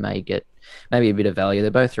position may get maybe a bit of value. They're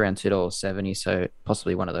both around $2.70, so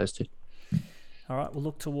possibly one of those two. All right, we'll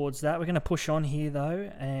look towards that. We're going to push on here,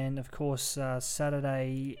 though, and, of course,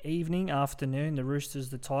 Saturday afternoon, the Roosters,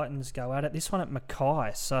 the Titans go at it. This one at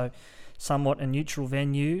Mackay, so somewhat a neutral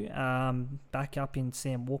venue, back up in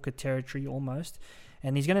Sam Walker territory almost.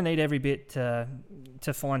 And he's going to need every bit to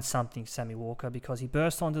find something, Sammy Walker, because he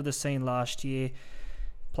burst onto the scene last year,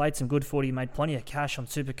 played some good footy, made plenty of cash on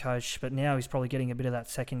Supercoach, but now he's probably getting a bit of that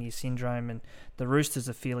second-year syndrome, and the Roosters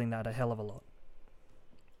are feeling that a hell of a lot.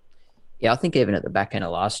 Yeah, I think even at the back end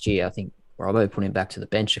of last year, I think Robbo put him back to the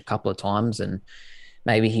bench a couple of times, and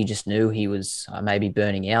maybe he just knew he was maybe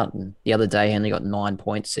burning out. And the other day, he only got 9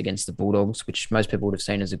 points against the Bulldogs, which most people would have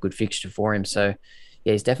seen as a good fixture for him. So,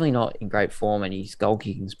 yeah, he's definitely not in great form, and his goal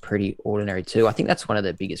kicking is pretty ordinary too. I think that's one of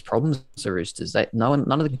their biggest problems, the Roosters. None of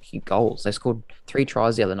them can kick goals. They scored 3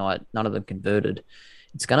 tries the other night. None of them converted.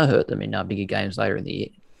 It's going to hurt them in bigger games later in the year.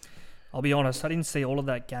 I'll be honest, I didn't see all of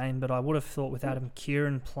that game, but I would have thought with Adam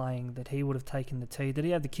Kieran playing that he would have taken the tee. Did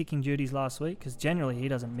he have the kicking duties last week? Because generally he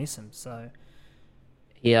doesn't miss them. So,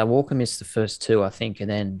 yeah, Walker missed the first 2, I think, and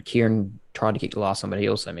then Kieran tried to kick the last one, but he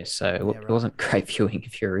also missed. So it wasn't great viewing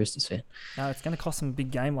if you're a Roosters fan. No, it's going to cost them a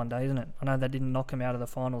big game one day, isn't it? I know they didn't knock him out of the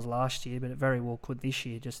finals last year, but it very well could this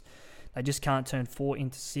year. They just can't turn 4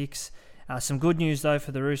 into 6. Some good news, though,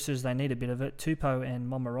 for the Roosters. They need a bit of it. Tupou and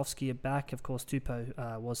Momirovski are back. Of course,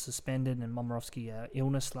 Tupou was suspended and Momirovski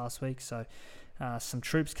illness last week. So some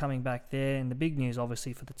troops coming back there. And the big news,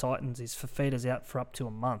 obviously, for the Titans is Fafita's out for up to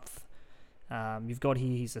a month. You've got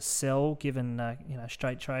here he's a sell given,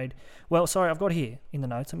 straight trade. Well, sorry, I've got here in the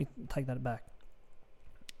notes. Let me take that back.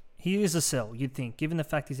 He is a sell, you'd think, given the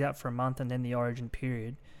fact he's out for a month and then the origin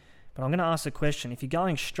period. But I'm going to ask the question. If you're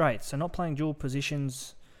going straight, so not playing dual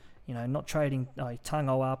positions, not trading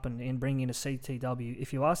Tungo up and bringing in a CTW.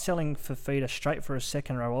 If you are selling Fafita straight for a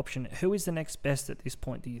second row option, who is the next best at this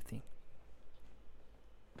point, do you think?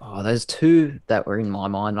 Oh, there's 2 that were in my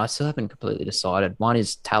mind. I still haven't completely decided. One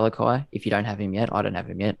is Talakai. If you don't have him yet, I don't have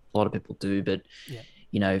him yet. A lot of people do, but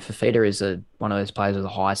Fafita is one of those players with a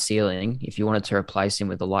high ceiling. If you wanted to replace him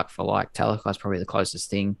with a like-for-like, Talakai is probably the closest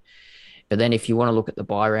thing. But then if you want to look at the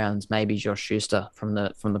buy rounds, maybe Josh Schuster from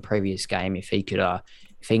the previous game, if he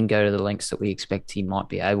can go to the lengths that we expect he might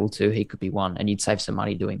be able to, he could be one, and you'd save some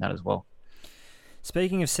money doing that as well.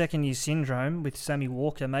 Speaking of second-year syndrome with Sammy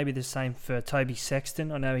Walker, maybe the same for Toby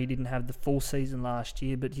Sexton. I know he didn't have the full season last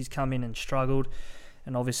year, but he's come in and struggled.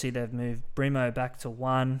 And obviously they've moved Brimo back to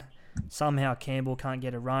 1. Somehow Campbell can't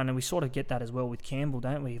get a run, and we sort of get that as well with Campbell,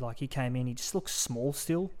 don't we? Like, he came in, he just looks small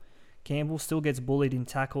still. Campbell still gets bullied in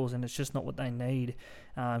tackles, and it's just not what they need,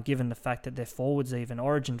 given the fact that their forwards, even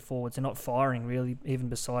Origin forwards, are not firing really, even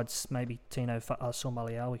besides maybe Tino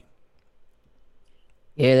Somaliawi.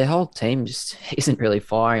 Yeah, their whole team just isn't really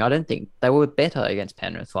firing. I don't think they were better against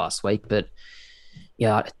Penrith last week, but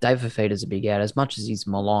yeah, Dave Fafita's a big out. As much as he's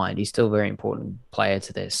maligned, he's still a very important player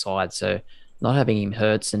to their side. So not having him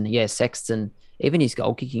hurts. And yeah, Sexton, even his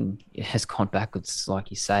goal kicking has gone backwards,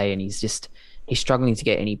 like you say, and he's struggling to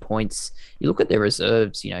get any points. You look at their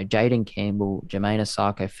reserves, Jaden Campbell, Jermaine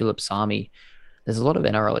Asako, Philip Sami. There's a lot of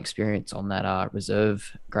NRL experience on that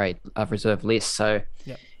reserve list. So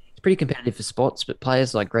yep. Pretty competitive for spots, but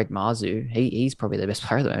players like Greg Marzu, he's probably the best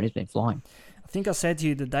player at the moment. He's been flying. I think I said to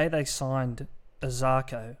you the day they signed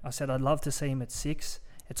Azarko, I said I'd love to see him at 6.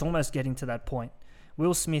 It's almost getting to that point.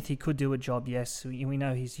 Will Smith, he could do a job, yes. We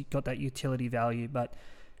know he's got that utility value, but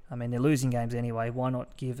I mean, they're losing games anyway. Why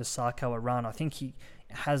not give Azarko a run? I think he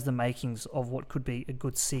has the makings of what could be a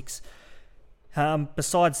good 6.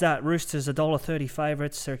 Besides that, Roosters $1.30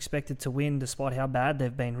 favourites. They're expected to win despite how bad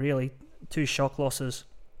they've been, really. 2 shock losses.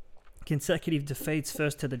 Consecutive defeats,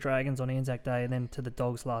 first to the Dragons on Anzac Day and then to the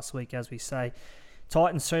Dogs last week, as we say.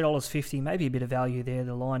 Titans $3.50, maybe a bit of value there.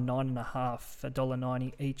 The line 9.5,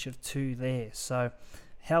 $1.90 each of 2 there. So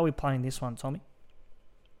how are we playing this one, Tommy?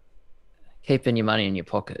 Keeping your money in your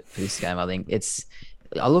pocket for this game, I think.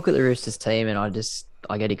 I look at the Roosters team and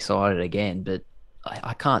I get excited again, but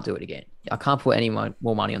I can't do it again. I can't put any more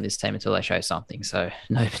money on this team until they show something. So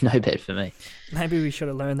no bet for me. Maybe we should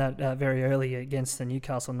have learned that very early against the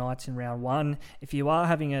Newcastle Knights in round 1. If you are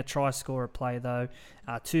having a try scorer play though,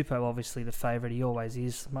 Tupou obviously the favourite. He always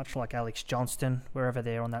is, much like Alex Johnston. Wherever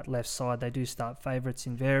they're on that left side, they do start favourites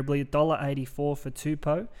invariably. $1.84 for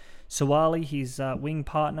Tupou. Suwali, his wing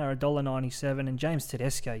partner, $1.97. And James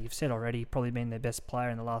Tedesco, you've said already, probably been their best player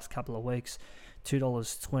in the last couple of weeks.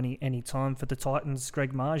 $2.20 anytime for the Titans.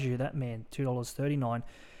 Greg Marju, that man, $2.39.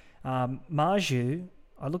 Marju,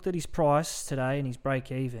 I looked at his price today and his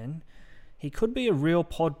break even. He could be a real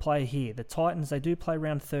pod play here. The Titans, they do play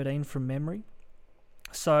round 13 from memory.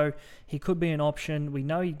 So he could be an option. We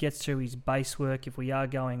know he gets through his base work if we are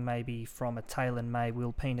going maybe from a Taylor May,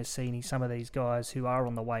 Will Penasini, some of these guys who are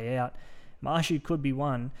on the way out. Marju could be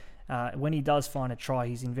one. When he does find a try,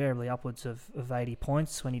 he's invariably upwards of 80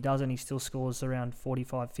 points. When he doesn't, he still scores around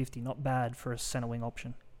 45, 50. Not bad for a centre wing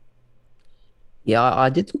option. Yeah, I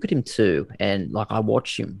did look at him too. And I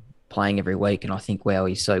watch him playing every week and I think, wow,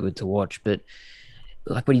 he's so good to watch. But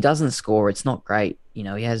when he doesn't score, it's not great. He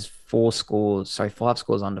has 5 scores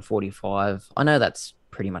under 45. I know that's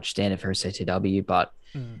pretty much standard for a CTW, but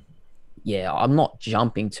yeah, I'm not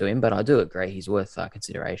jumping to him, but I do agree he's worth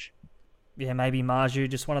consideration. Yeah, maybe Marju,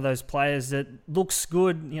 just one of those players that looks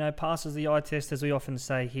good, passes the eye test, as we often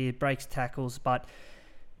say here, breaks tackles, but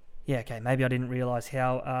yeah, okay, maybe I didn't realise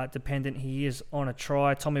how dependent he is on a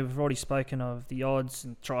try. Tommy, we've already spoken of the odds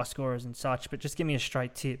and try scorers and such, but just give me a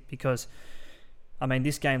straight tip because, I mean,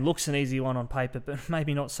 this game looks an easy one on paper, but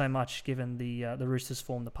maybe not so much given the Roosters'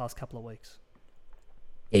 form the past couple of weeks.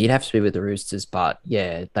 Yeah, you'd have to be with the Roosters, but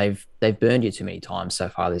yeah, they've burned you too many times so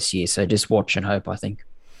far this year, so just watch and hope, I think.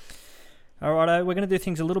 All right, we're going to do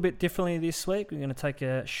things a little bit differently this week. We're going to take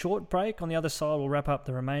a short break. On the other side, we'll wrap up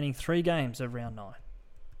the remaining 3 games of round 9.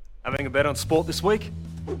 Having a bet on sport this week?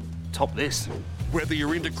 Top this. Whether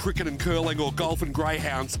you're into cricket and curling or golf and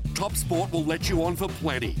greyhounds, Top Sport will let you on for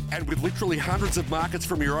plenty. And with literally hundreds of markets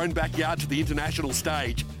from your own backyard to the international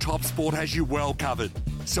stage, Top Sport has you well covered.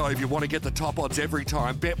 So if you want to get the top odds every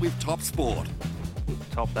time, bet with Top Sport.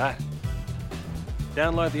 Top that.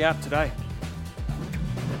 Download the app today.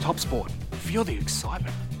 Top Sport. Feel the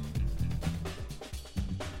excitement.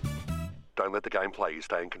 Don't let the game play you.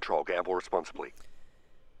 Stay in control. Gamble responsibly.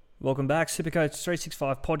 Welcome back. Supercoach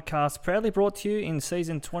 365 podcast, proudly brought to you in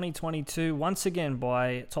season 2022, once again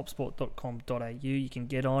by topsport.com.au. You can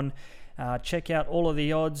get on, check out all of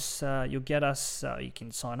the odds. You'll get us. You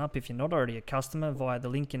can sign up if you're not already a customer via the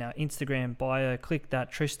link in our Instagram bio. Click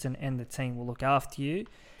that. Tristan and the team will look after you.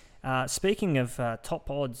 Speaking of top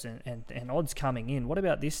odds and odds coming in, what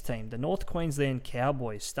about this team? The North Queensland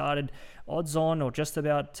Cowboys started odds on or just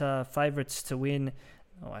about favourites to win.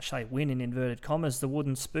 I say win in inverted commas, the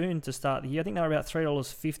wooden spoon to start the year. I think they were about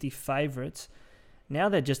 $3.50 favourites. Now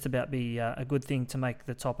they're just about be a good thing to make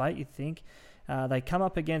the top 8, you'd think. They come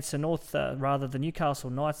up against the Newcastle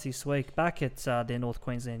Knights this week, back at their North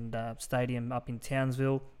Queensland Stadium up in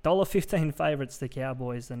Townsville. $1.15 favourites, the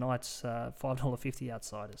Cowboys. The Knights, $5.50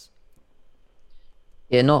 outsiders.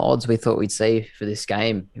 Yeah, not odds we thought we'd see for this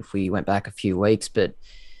game if we went back a few weeks. But,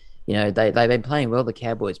 they've been playing well, the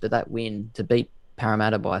Cowboys. But that win to beat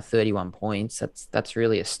Parramatta by 31 points, that's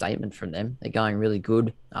really a statement from them. They're going really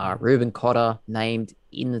good. Reuben Cotter named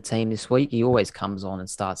in the team this week. He always comes on and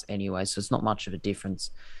starts anyway, so it's not much of a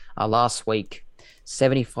difference. Last week,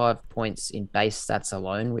 75 points in base stats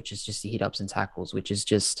alone, which is just the hit-ups and tackles, which is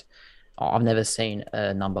just... I've never seen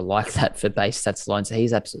a number like that for base stats alone, so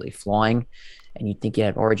he's absolutely flying, and you'd think he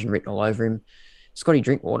had Origin written all over him. Scotty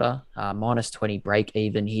Drinkwater, minus 20 break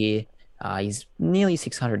even here. He's nearly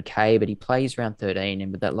 600k, but he plays round 13,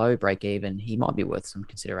 and with that low break even, he might be worth some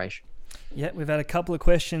consideration. Yeah, we've had a couple of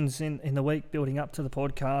questions in the week building up to the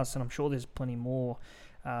podcast, and I'm sure there's plenty more.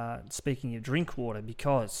 Speaking of Drinkwater,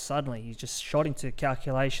 because suddenly he's just shot into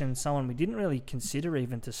calculation, someone we didn't really consider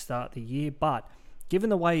even to start the year, but given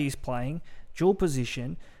the way he's playing, dual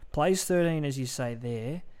position, plays 13 as you say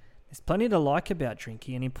there's plenty to like about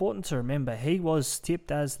Drinky, and important to remember, he was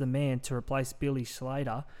tipped as the man to replace Billy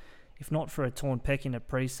Slater. If not for a torn pec in a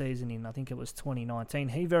preseason in, I think it was 2019,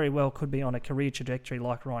 he very well could be on a career trajectory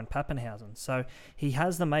like Ryan Pappenhausen. So he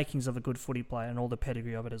has the makings of a good footy player and all the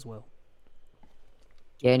pedigree of it as well.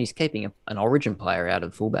 Yeah, and he's keeping an Origin player out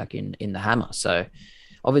of fullback in the hammer. So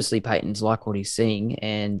obviously Payton's like what he's seeing,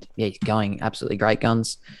 and yeah, he's going absolutely great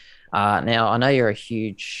guns. Now, I know you're a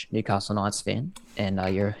huge Newcastle Knights fan, and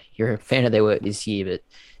you're a fan of their work this year, but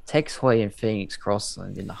Tex Hoy and Phoenix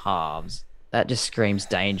Crossland in the halves, that just screams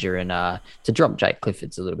danger, and to drop Jake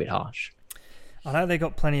Clifford's a little bit harsh. I know they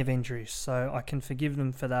got plenty of injuries, so I can forgive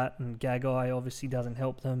them for that, and Gagai obviously doesn't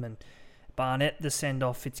help them, and Barnett, the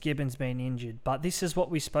send-off, Fitzgibbon's been injured. But this is what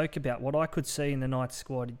we spoke about, what I could see in the Knights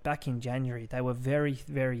squad back in January. They were very,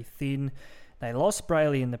 very thin. They lost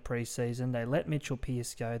Brayley in the preseason. They let Mitchell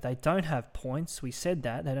Pearce go. They don't have points. We said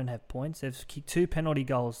that. They don't have points. They've kicked 2 penalty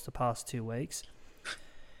goals the past 2 weeks.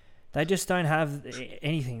 They just don't have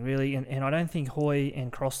anything, really. And I don't think Hoy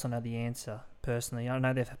and Croston are the answer, personally. I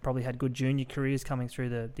know they've probably had good junior careers coming through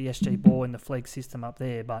the SG ball and the flag system up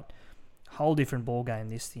there, but whole different ball game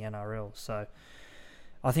this, the NRL. So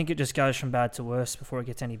I think it just goes from bad to worse before it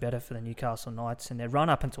gets any better for the Newcastle Knights. And their run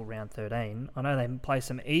up until round 13, I know they play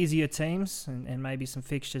some easier teams and maybe some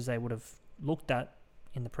fixtures they would have looked at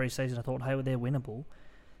in the preseason. I thought, hey, well, they're winnable.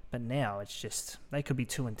 But now it's just, they could be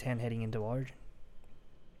 2-10 heading into Origin.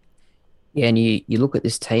 Yeah, and you look at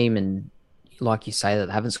this team and like you say, that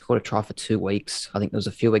they haven't scored a try for 2 weeks. I think there was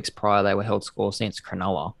a few weeks prior they were held scoreless against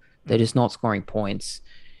Cronulla. They're just not scoring points.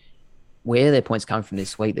 Where their points come from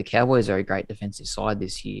this week, the Cowboys are a great defensive side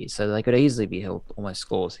this year, so they could easily be held almost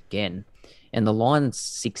scoreless again. And the line's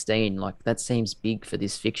 16, like that seems big for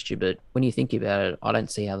this fixture, but when you think about it, I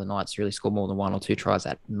don't see how the Knights really score more than 1 or 2 tries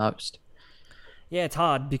at most. Yeah, it's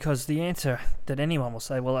hard because the answer that anyone will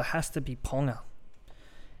say, well, it has to be Ponga.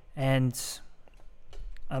 And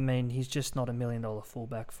I mean, he's just not $1 million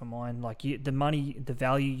fullback for mine. Like the money, the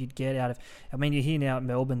value you'd get out of, I mean, you hear now at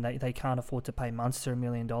Melbourne, they can't afford to pay Munster $1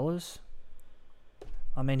 million.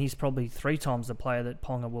 I mean, he's probably 3 times the player that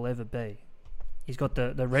Ponga will ever be. He's got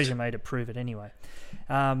the resume to prove it anyway.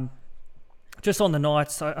 Just on the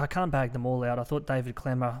Knights, I can't bag them all out. I thought David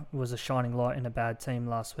Klemmer was a shining light in a bad team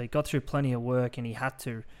last week. Got through plenty of work and he had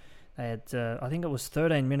to. They had, I think it was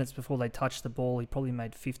 13 minutes before they touched the ball. He probably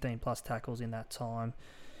made 15 plus tackles in that time.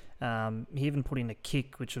 He even put in a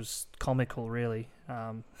kick, which was comical, really,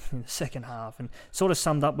 in the second half, and sort of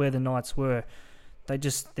summed up where the Knights were.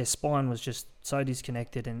 Their spine was just so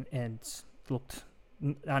disconnected and looked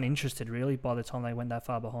uninterested, really, by the time they went that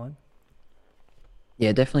far behind.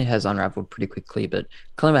 Yeah, definitely has unravelled pretty quickly, but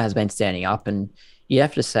Clemmer has been standing up, and you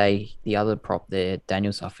have to say the other prop there,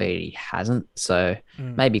 Daniel Saifiti, hasn't. So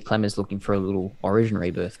maybe Clemmer's looking for a little Origin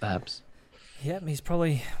rebirth, perhaps. Yep, he's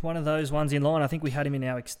probably one of those ones in line. I think we had him in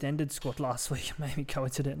our extended squad last week, maybe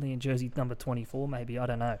coincidentally in jersey number 24, maybe. I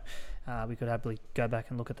don't know. We could happily go back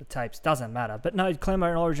and look at the tapes. Doesn't matter. But no,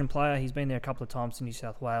 Clemmer, an Origin player. He's been there a couple of times in New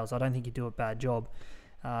South Wales. I don't think he'd do a bad job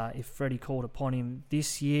if Freddie called upon him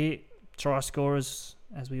this year. Try scorers,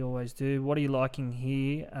 as we always do. What are you liking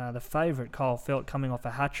here? The favourite, Kyle Felt, coming off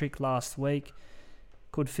a hat-trick last week.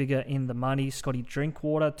 could figure in the money. Scotty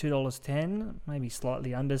Drinkwater, $2.10, maybe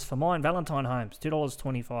slightly unders for mine. Valentine Holmes,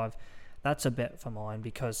 $2.25. That's a bet for mine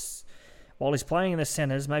because while he's playing in the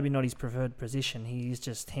centres, maybe not his preferred position, he's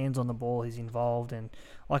just hands on the ball, he's involved, and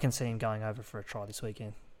I can see him going over for a try this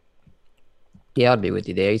weekend. Yeah, I'd be with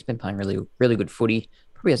you there. He's been playing really, really good footy.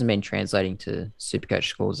 Probably hasn't been translating to Supercoach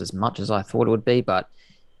scores as much as I thought it would be, but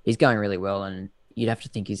he's going really well, and you'd have to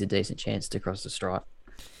think he's a decent chance to cross the stripe.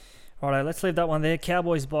 Righto, let's leave that one there.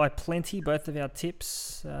 Cowboys by plenty, both of our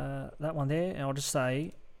tips. That one there, and I'll just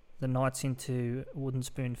say the Knights into Wooden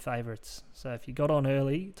Spoon favourites. So if you got on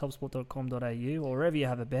early, topsport.com.au, or wherever you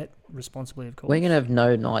have a bet, responsibly, of course. We're going to have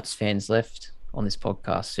no Knights fans left on this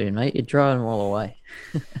podcast soon, mate. You're throwing them all away.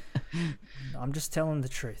 I'm just telling the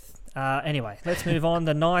truth. Anyway, let's move on.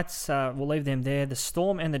 The Knights, we'll leave them there. The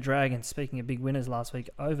Storm and the Dragons, speaking of big winners last week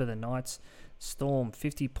over the Knights. Storm,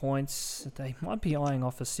 50 points. They might be eyeing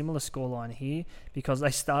off a similar scoreline here because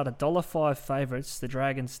they start $1.05 favourites. The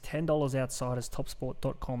Dragons, $10 outsiders,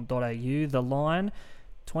 topsport.com.au. The line,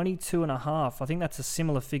 22.5. I think that's a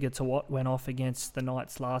similar figure to what went off against the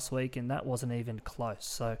Knights last week, and that wasn't even close.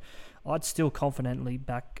 So I'd still confidently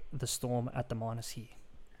back the Storm at the minus here.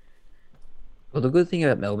 Well, the good thing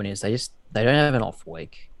about Melbourne is they don't have an off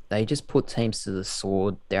week. They just put teams to the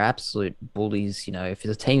sword. They're absolute bullies. You know, if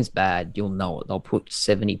the team's bad, you'll know it. They'll put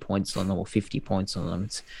 70 points on them or 50 points on them.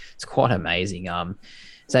 It's quite amazing.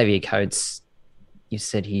 Xavier Coates, you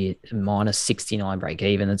said here, minus 69 break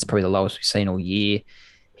even. That's probably the lowest we've seen all year.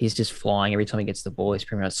 He's just flying. Every time he gets the ball, he's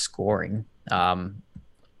pretty much scoring. I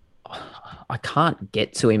can't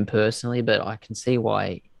get to him personally, but I can see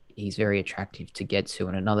why he's very attractive to get to,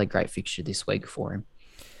 and another great fixture this week for him.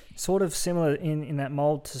 Sort of similar in that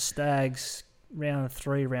mould to Stags, round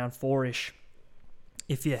 3, round 4-ish.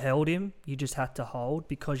 If you held him, you just had to hold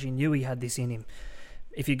because you knew he had this in him.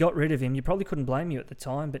 If you got rid of him, you probably couldn't blame you at the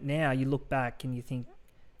time, but now you look back and you think,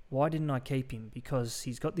 why didn't I keep him? Because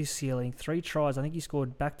he's got this ceiling, 3 tries. I think he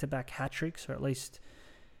scored back-to-back hat-tricks, or at least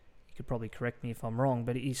you could probably correct me if I'm wrong,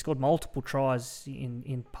 but he scored multiple tries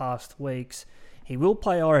in past weeks. He will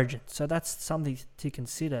play Origin, so that's something to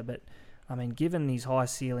consider, but I mean, given his high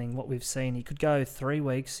ceiling, what we've seen, he could go 3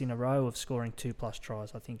 weeks in a row of scoring 2+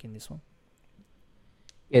 tries, I think, in this one.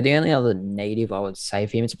 Yeah, the only other negative I would say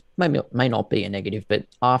for him, it may not be a negative, but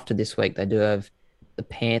after this week, they do have the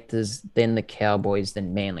Panthers, then the Cowboys,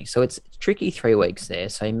 then Manly. So it's tricky 3 weeks there.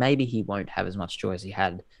 So maybe he won't have as much joy as he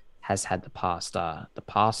has had the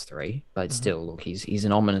past 3, but still, look, he's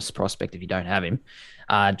an ominous prospect if you don't have him.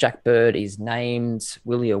 Jack Bird is named.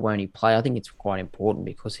 Will he or won't he play? I think it's quite important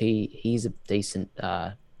because he's a decent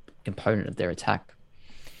component of their attack.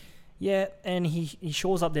 Yeah, and he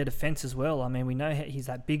shores up their defence as well. I mean, we know he's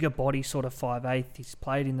that bigger body, sort of 5'8". He's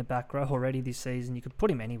played in the back row already this season. You could put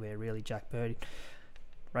him anywhere, really, Jack Bird.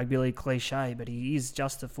 Rugby league cliche, but he is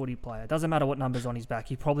just a footy player. It doesn't matter what number's on his back.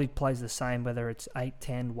 He probably plays the same, whether it's 8,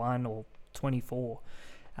 10, 1, or 24.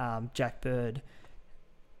 Jack Bird.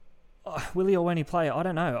 Will he or won't he play? I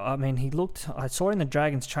don't know. I mean, I saw in the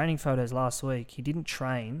Dragons training photos last week, he didn't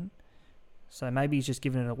train. So maybe he's just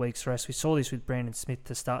given it a week's rest. We saw this with Brandon Smith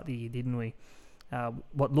to start the year, didn't we?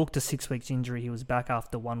 What looked a 6 weeks injury, he was back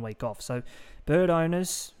after 1 week off. So Bird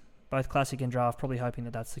owners, both Classic and Draft, probably hoping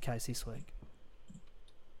that that's the case this week.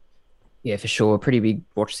 Yeah, for sure. Pretty big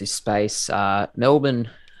watch this space. Melbourne,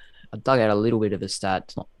 I dug out a little bit of a stat.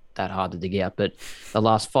 It's not that hard to dig out, but the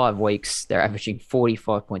last 5 weeks, they're averaging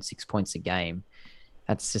 45.6 points a game.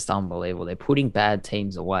 That's just unbelievable. They're putting bad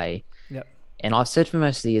teams away. Yep. And I've said for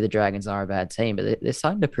most of the year the Dragons are a bad team, but they're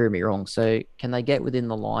starting to prove me wrong. So can they get within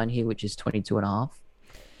the line here, which is 22.5?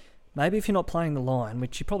 Maybe if you're not playing the line,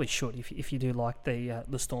 which you probably should if you do like the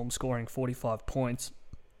Storm scoring 45 points.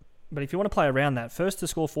 But if you want to play around that, first to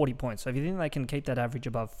score 40 points. So if you think they can keep that average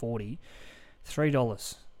above 40,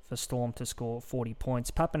 $3 for Storm to score 40 points.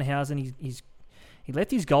 Pappenhausen, he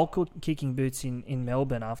left his goal-kicking boots in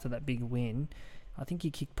Melbourne after that big win. I think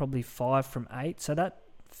he kicked probably 5 from 8. So that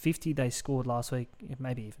 50 they scored last week,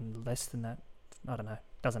 maybe even less than that. I don't know.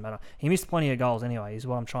 Doesn't matter. He missed plenty of goals anyway, is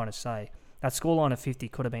what I'm trying to say. That scoreline of 50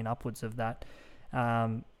 could have been upwards of that.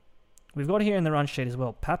 We've got here in the run sheet as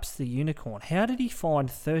well, Paps the Unicorn. How did he find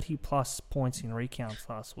 30-plus points in recounts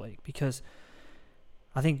last week? Because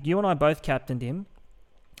I think you and I both captained him.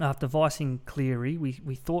 After vicing Cleary,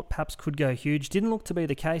 we thought Paps could go huge. Didn't look to be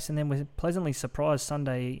the case, and then we're pleasantly surprised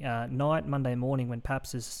Sunday night, Monday morning when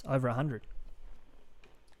Paps is over 100.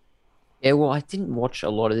 Yeah, well, I didn't watch a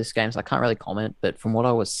lot of this game, so I can't really comment. But from what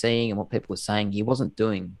I was seeing and what people were saying, he wasn't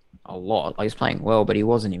doing a lot. Like, he was playing well, but he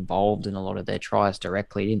wasn't involved in a lot of their tries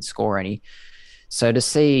directly. He didn't score any. So to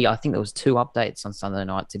see, I think there was 2 updates on Sunday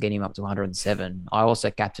night to get him up to 107. I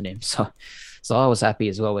also captained him, so I was happy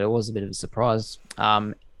as well, but it was a bit of a surprise.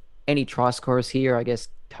 Any try scorers here? I guess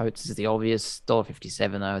Coates is the obvious.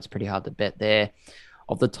 $1.57 though, it's pretty hard to bet there.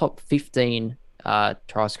 Of the top 15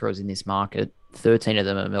 try scorers in this market, 13 of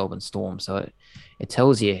them are Melbourne Storm. So it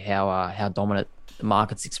tells you how dominant the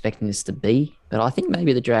market's expecting this to be. But I think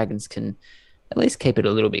maybe the Dragons can at least keep it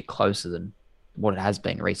a little bit closer than what it has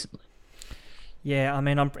been recently. Yeah, I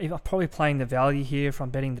mean, I'm probably playing the value here if I'm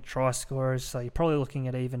betting the try scorers. So you're probably looking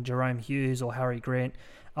at even Jerome Hughes or Harry Grant,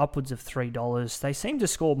 upwards of $3. They seem to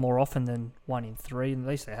score more often than 1 in 3, and at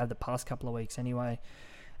least they have the past couple of weeks anyway.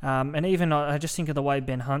 And even I just think of the way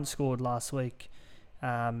Ben Hunt scored last week.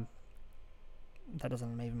 That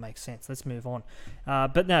doesn't even make sense. Let's move on.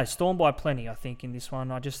 But no, Storm by plenty, I think, in this one.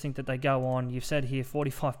 I just think that they go on. You've said here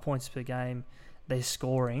 45 points per game. They're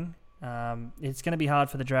scoring. It's going to be hard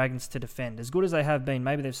for the Dragons to defend. As good as they have been,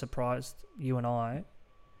 maybe they've surprised you and I.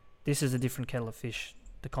 This is a different kettle of fish,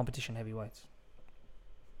 the competition heavyweights.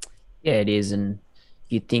 Yeah, it is. And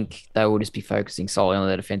you'd think they will just be focusing solely on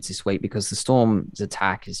their defense this week because the Storm's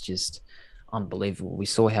attack is just unbelievable. We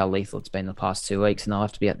saw how lethal it's been the past 2 weeks, and they'll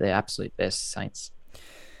have to be at their absolute best, Saints.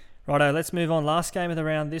 Righto, let's move on. Last game of the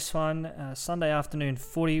round, this one, Sunday afternoon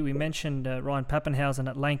footy. We mentioned Ryan Pappenhausen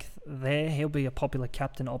at length there. He'll be a popular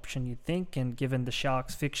captain option, you'd think, and given the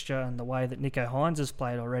Sharks fixture and the way that Nico Hines has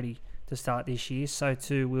played already to start this year, so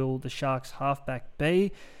too will the Sharks halfback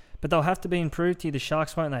be. But they'll have to be improved here, the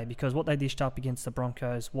Sharks, won't they? Because what they dished up against the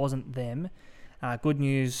Broncos wasn't them. Good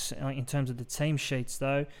news in terms of the team sheets,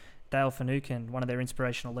 though. Dale Finucane, one of their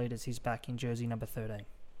inspirational leaders, he's back in jersey number 13.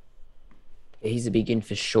 He's a big in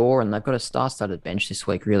for sure, and they've got a star-studded bench this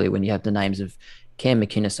week, really, when you have the names of Cam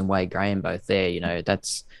McInnes and Wade Graham both there. You know,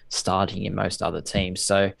 that's starting in most other teams.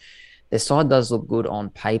 So their side does look good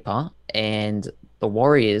on paper, and the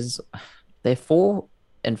Warriors, they're 4-4,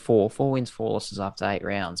 4 wins, 4 losses after 8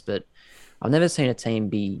 rounds, but I've never seen a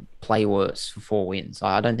team play worse for 4 wins.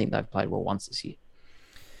 I don't think they've played well once this year.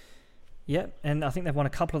 Yeah, and I think they've won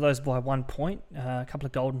a couple of those by 1 point, a couple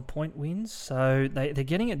of golden point wins. So they're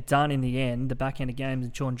getting it done in the end. The back end of games,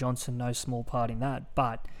 and Sean Johnson, no small part in that.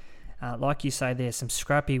 But like you say, there's some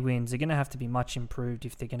scrappy wins. They're going to have to be much improved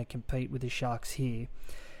if they're going to compete with the Sharks here.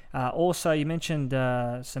 Also, you mentioned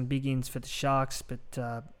some big ins for the Sharks, but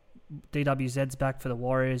DWZ's back for the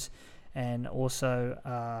Warriors, and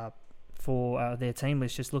also for their team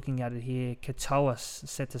list, just looking at it here, Katoa's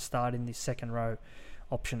set to start in this second row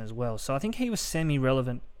option as well. So I think he was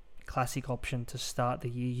semi-relevant classic option to start the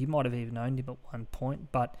year. You might have even owned him at 1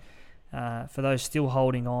 point, but for those still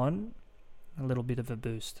holding on, a little bit of a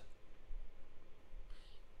boost.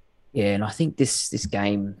 Yeah, and I think this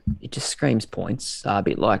game, it just screams points. A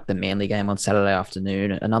bit like the Manly game on Saturday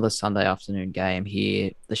afternoon, another Sunday afternoon game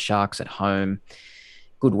here. The Sharks at home,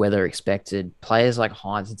 good weather expected. Players like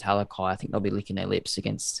Hines and Talakai, I think they'll be licking their lips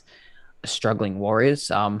against struggling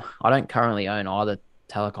Warriors. I don't currently own either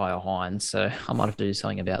Talakai or Hines, so I might have to do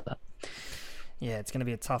something about that. Yeah, it's going to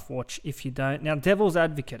be a tough watch if you don't. Now, devil's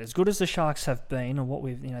advocate, as good as the Sharks have been, and what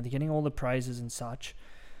they're getting all the praises and such.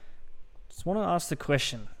 Just want to ask the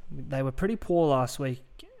question. They were pretty poor last week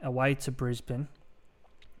away to Brisbane.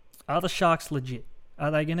 Are the Sharks legit?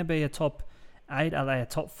 Are they going to be a top 8? Are they a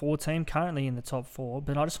top 4 team? Currently in the top 4,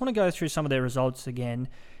 but I just want to go through some of their results again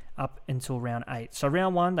up until round 8. So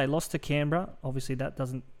round 1, they lost to Canberra. Obviously,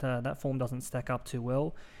 that form doesn't stack up too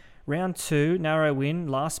well. Round 2, narrow win,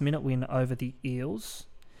 last-minute win over the Eels.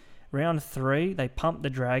 Round 3, they pumped the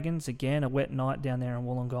Dragons. Again, a wet night down there in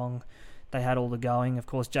Wollongong. They had all the going. Of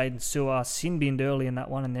course, Jaden Su'A sin-binned early in that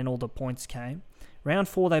one, and then all the points came. Round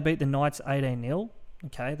 4, they beat the Knights 18-0.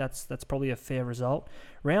 Okay, that's probably a fair result.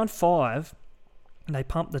 Round 5, they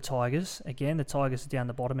pumped the Tigers. Again, the Tigers are down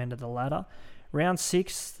the bottom end of the ladder. Round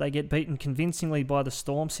 6, they get beaten convincingly by the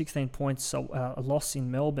Storm, 16 points, a loss in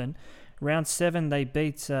Melbourne. Round 7, they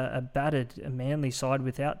beat a battered Manly side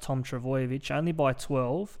without Tom Trbojevic, only by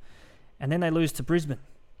 12. And then they lose to Brisbane.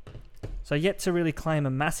 So yet to really claim a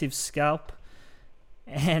massive scalp.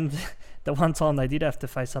 And the one time they did have to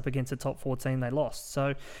face up against a top 4 team, they lost.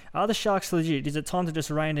 So are the Sharks legit? Is it time to just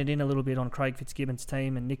rein it in a little bit on Craig Fitzgibbon's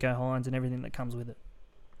team and Nico Hines and everything that comes with it?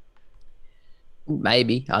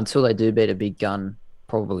 Maybe. Until they do beat a big gun,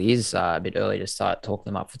 probably is a bit early to start talking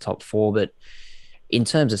them up for top 4. But in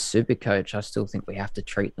terms of Supercoach, I still think we have to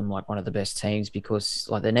treat them like one of the best teams because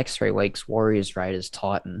like the next 3 weeks, Warriors, Raiders,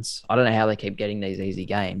 Titans. I don't know how they keep getting these easy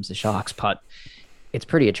games, the Sharks, but it's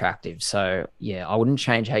pretty attractive. So, yeah, I wouldn't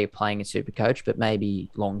change how you're playing in Supercoach, but maybe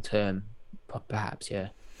long-term, perhaps, yeah.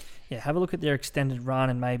 have a look at their extended run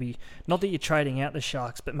and maybe, not that you're trading out the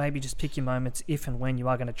Sharks, but maybe just pick your moments if and when you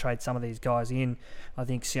are going to trade some of these guys in. I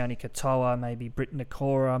think Sione Katoa, maybe Britt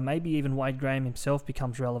Nakora, maybe even Wade Graham himself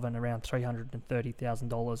becomes relevant around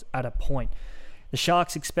 $330,000 at a point. The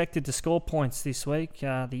Sharks expected to score points this week.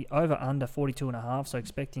 The over-under 42.5, so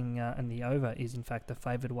expecting, and the over is in fact the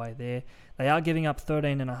favoured way there. They are giving up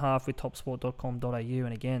 13.5 with topsport.com.au,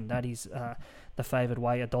 and again, that is the favoured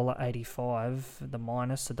way, $1.85 the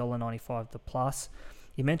minus, $1.95 the plus.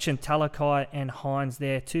 You mentioned Talakai and Hines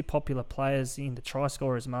there, two popular players in the try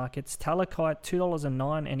scorers markets. Talakai,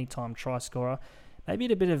 $2.09 anytime try scorer. Maybe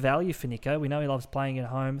at a bit of value for Nico. We know he loves playing at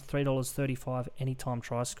home. $3.35 anytime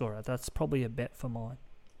try scorer. That's probably a bet for mine.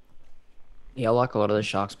 Yeah, I like a lot of the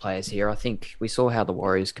Sharks players here. I think we saw how the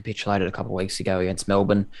Warriors capitulated a couple of weeks ago against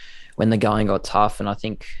Melbourne when the going got tough, and I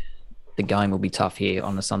think the game will be tough here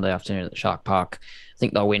on a Sunday afternoon at the Shark Park. I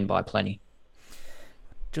think they'll win by plenty.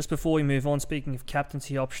 Just before we move on, speaking of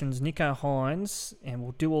captaincy options, Nico Hines, and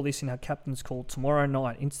we'll do all this in our captain's call tomorrow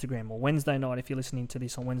night, Instagram, or Wednesday night if you're listening to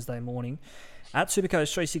this on Wednesday morning. At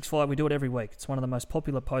Supercoach365, we do it every week. It's one of the most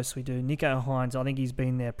popular posts we do. Nico Hines, I think he's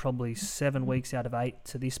been there probably 7 weeks out of 8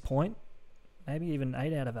 to this point. Maybe even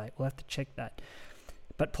 8 out of 8. We'll have to check that.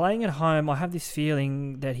 But playing at home, I have this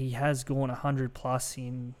feeling that he has gone 100 plus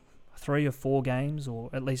in 3 or 4 games, or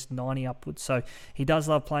at least 90 upwards. So he does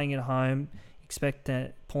love playing at home. Expect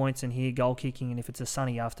points and here goal kicking, and if it's a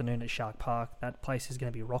sunny afternoon at Shark Park, that place is going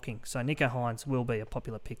to be rocking. So Nico Hines will be a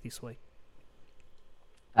popular pick this week.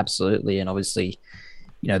 Absolutely, and obviously,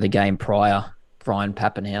 the game prior, Brian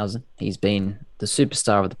Pappenhausen, he's been the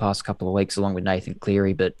superstar of the past couple of weeks along with Nathan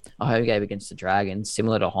Cleary, but a home game against the Dragons,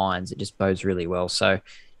 similar to Hines, it just bodes really well. So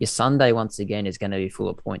your Sunday, once again, is going to be full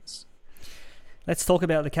of points. Let's talk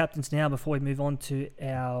about the captains now before we move on to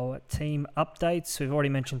our team updates. We've already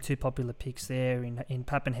mentioned 2 popular picks there in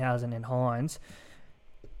Pappenhausen and Hines.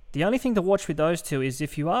 The only thing to watch with those 2 is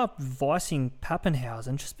if you are vicing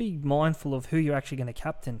Pappenhausen, just be mindful of who you're actually going to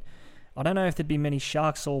captain. I don't know if there'd be many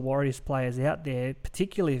Sharks or Warriors players out there,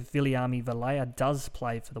 particularly if Viliami Valea does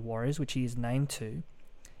play for the Warriors, which he is named to.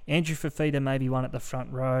 Andrew Fafita may be one at the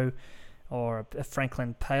front row, or a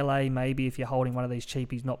Franklin Pele maybe if you're holding one of these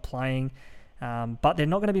cheapies not playing. But there are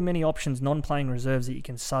not going to be many options, non-playing reserves that you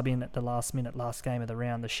can sub in at the last minute, last game of the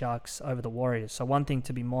round, the Sharks over the Warriors. So one thing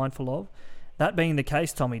to be mindful of. That being the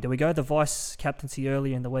case, Tommy, do we go the vice captaincy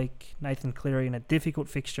earlier in the week, Nathan Cleary, in a difficult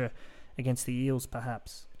fixture against the Eels,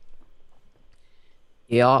 perhaps?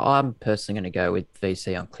 Yeah, I'm personally going to go with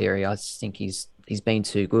VC on Cleary. I just think he's been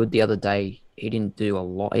too good. The other day, he didn't do a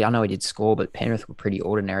lot. I know he did score, but Penrith were pretty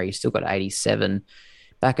ordinary. He still got 87.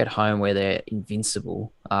 Back at home where they're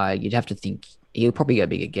invincible, you'd have to think he'll probably go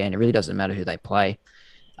big again. It really doesn't matter who they play.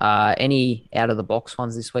 Any out-of-the-box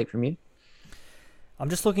ones this week from you? I'm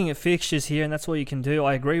just looking at fixtures here, and that's all you can do.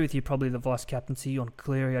 I agree with you, probably the vice-captaincy on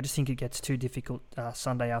Cleary. I just think it gets too difficult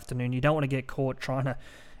Sunday afternoon. You don't want to get caught trying to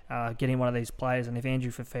get in one of these players, and if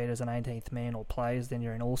Andrew Fafita's an 18th man or plays, then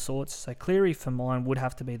you're in all sorts. So Cleary, for mine, would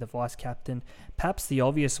have to be the vice-captain. Perhaps the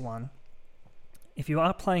obvious one, if you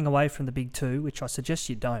are playing away from the big 2, which I suggest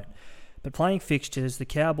you don't, but playing fixtures, the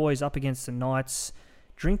Cowboys up against the Knights,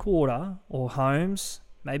 Drinkwater or Holmes,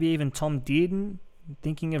 maybe even Tom Dearden,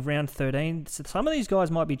 thinking of round 13. So some of these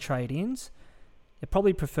guys might be trade-ins. You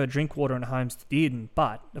probably prefer Drinkwater and Holmes to Dearden,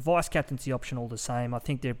 but the vice-captaincy option all the same. I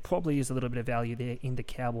think there probably is a little bit of value there in the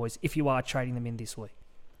Cowboys if you are trading them in this week.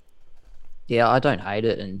 Yeah, I don't hate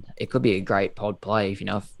it, and it could be a great pod play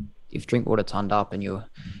if Drinkwater turned up and you're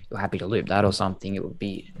happy to loop that or something, it would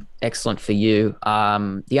be excellent for you.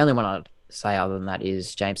 The only one I'd say other than that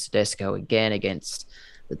is James Tedesco again against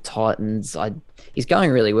the Titans. He's going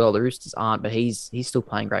really well. The Roosters aren't, but he's still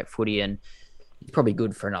playing great footy and he's probably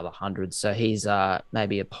good for another 100. So he's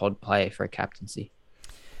maybe a pod player for a captaincy.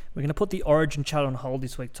 We're going to put the Origin chat on hold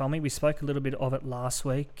this week, Tommy. We spoke a little bit of it last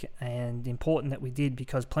week, and important that we did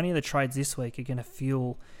because plenty of the trades this week are going to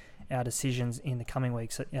fuel our decisions in the coming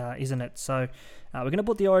weeks, isn't it? So we're going to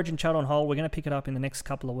put the Origin chat on hold. We're going to pick it up in the next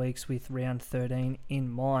couple of weeks with round 13 in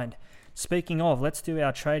mind. Speaking of, let's do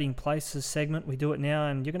our trading places segment. We do it now,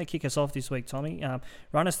 and you're going to kick us off this week, Tommy.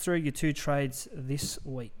 Run us through your 2 trades this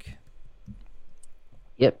week.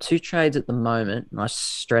 Yep, 2 trades at the moment. And I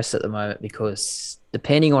stress at the moment because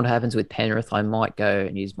depending on what happens with Penrith, I might go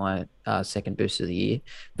and use my second boost of the year.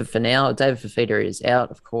 But for now, David Fafita is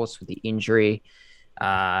out, of course, with the injury.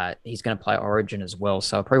 He's going to play Origin as well,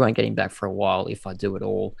 so I probably won't get him back for a while if I do at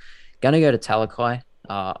all. Going to go to Talakai.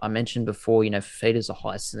 I mentioned before, Fafita's a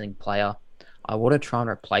high-ceiling player. I want to try and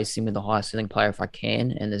replace him with a high-ceiling player if I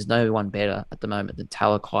can, and there's no one better at the moment than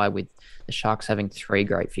Talakai with the Sharks having 3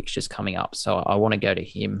 great fixtures coming up, so I want to go to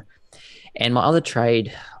him. And my other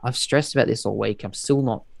trade, I've stressed about this all week. I'm still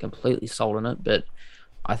not completely sold on it, but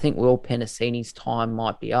I think Will Penasini's time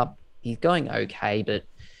might be up. He's going okay, but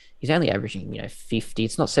he's only averaging, 50.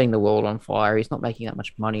 It's not setting the world on fire. He's not making that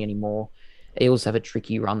much money anymore. Eels have a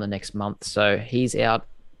tricky run the next month, so he's out.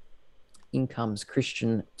 In comes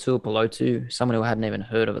Christian Tuipulotu, someone who I hadn't even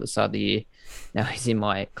heard of at the start of the year. Now he's in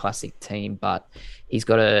my classic team, but he's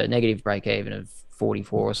got a negative break even of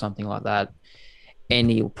 44 or something like that. And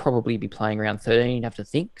he'll probably be playing around 13, you'd have to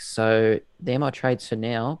think. So they're my trades for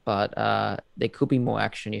now, but there could be more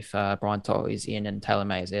action if Brian To'o is in and Taylor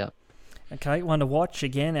May is out. Okay, one to watch.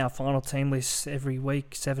 Again, our final team list every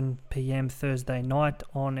week, 7 p.m. Thursday night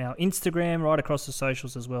on our Instagram, right across the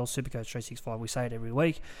socials as well, Supercoach365. We say it every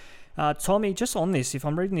week. Tommy, just on this, if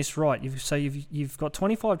I'm reading this right, you've got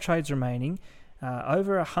 25 trades remaining,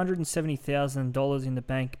 over $170,000 in the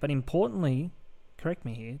bank, but importantly, correct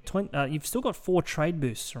me here, you've still got 4 trade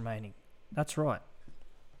boosts remaining. That's right.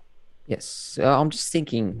 Yes, I'm just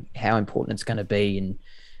thinking how important it's going to be in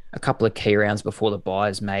a couple of key rounds before the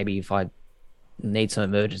buys, maybe if I need some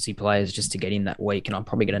emergency players just to get in that week, and I'm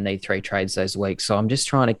probably going to need 3 trades those weeks. So I'm just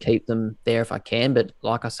trying to keep them there if I can. But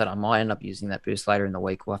like I said, I might end up using that boost later in the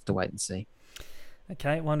week. We'll have to wait and see.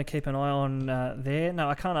 Okay, one to keep an eye on there. No,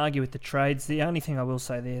 I can't argue with the trades. The only thing I will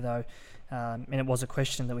say there, though, and it was a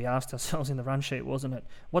question that we asked ourselves in the run sheet, wasn't it?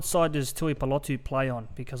 What side does Tuipulotu play on?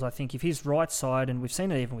 Because I think if he's right side, and we've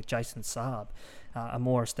seen it even with Jason Saab, a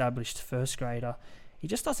more established first grader, he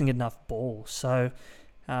just doesn't get enough ball. So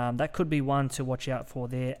that could be one to watch out for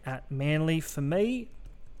there at Manly. For me,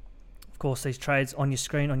 of course, these trades on your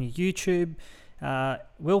screen, on your YouTube.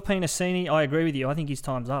 Will Penasini, I agree with you. I think his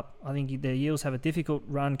time's up. I think the Eels have a difficult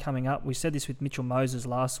run coming up. We said this with Mitchell Moses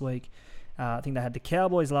last week. I think they had the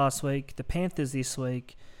Cowboys last week, the Panthers this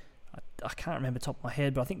week. I can't remember top of my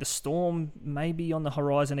head, but I think the Storm may be on the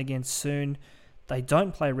horizon again soon. They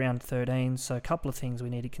don't play round 13, so a couple of things we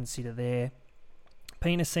need to consider there.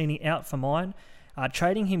 Penasini out for mine.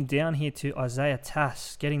 Trading him down here to Isaiah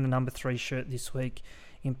Tass, getting the number 3 shirt this week.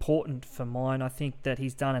 Important for mine. I think that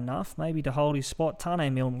he's done enough maybe to hold his spot.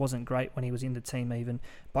 Tane Milne wasn't great when he was in the team even.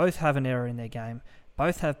 Both have an error in their game.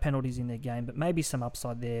 Both have penalties in their game, but maybe some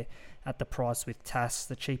upside there at the price with Tass,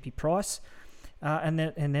 the cheapy price. And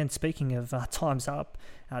then speaking of time's up,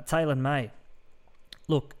 Taylor May.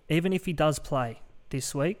 Look, even if he does play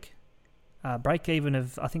this week, break even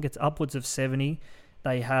of, I think it's upwards of 70.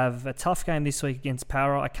 They have a tough game this week against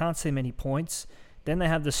Para. I can't see many points. Then they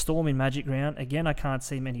have the Storm in Magic Round. Again, I can't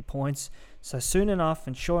see many points. So soon enough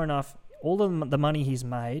and sure enough, all of the money he's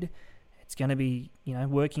made, it's going to be,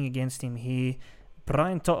 working against him here.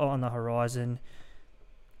 Brian To'o on the horizon.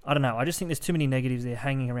 I don't know. I just think there's too many negatives there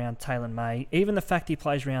hanging around Taylor May. Even the fact he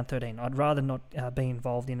plays round 13, I'd rather not be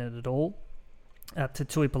involved in it at all. To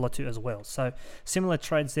Tuipulotu as well. So similar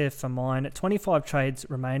trades there for mine. 25 trades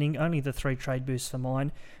remaining, only the 3 trade boosts for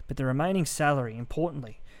mine, but the remaining salary,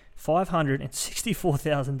 importantly,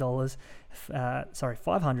 $564,000.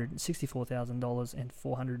 $564,000 and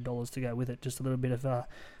 $400 to go with it. Just a little bit of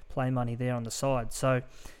play money there on the side. So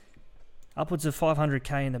upwards of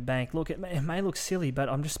 $500K in the bank. Look, it may look silly, but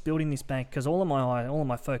I'm just building this bank because all of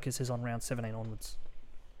my focus is on round 17 onwards.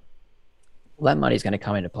 Well, that money's going to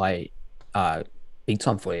come into play big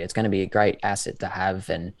time for you. It's going to be a great asset to have,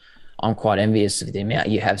 and I'm quite envious of the amount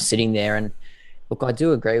you have sitting there. And look, I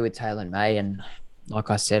do agree with Taylor May, and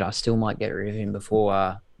like I said, I still might get rid of him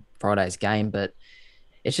before Friday's game, but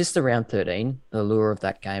it's just the round 13, the lure of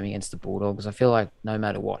that game against the Bulldogs. I feel like no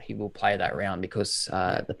matter what, he will play that round because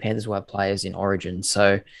the Panthers will have players in Origin.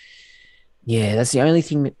 So, yeah, that's the only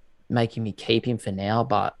thing making me keep him for now,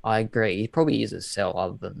 but I agree. He probably is a sell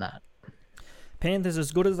other than that. Panthers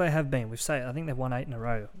as good as they have been. I think they've won 8 in a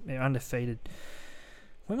row. They're undefeated.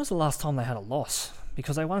 When was the last time they had a loss?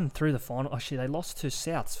 Because they won through the final. Actually, they lost to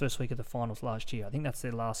Souths first week of the finals last year. I think that's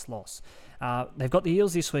their last loss. They've got the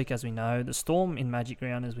Eels this week, as we know. The Storm in Magic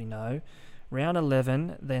Round, as we know. Round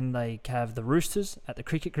 11, then they have the Roosters at the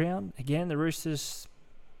Cricket Ground. Again, the Roosters,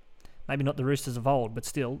 maybe not the Roosters of old, but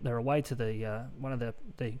still, they're away to the one of the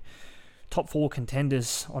top 4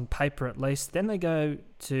 contenders on paper at least. Then they go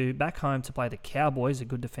back home to play the Cowboys, a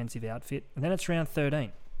good defensive outfit. And then it's round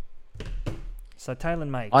 13. So Taylor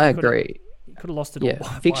May. I agree. Could have lost it all. Yeah,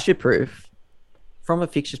 fixture proof. From a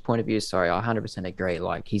fixtures point of view, I 100% agree.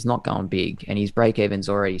 Like, he's not going big, and his break-even's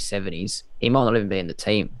already 70s. He might not even be in the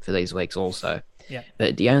team for these weeks also. Yeah.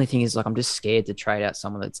 But the only thing is, I'm just scared to trade out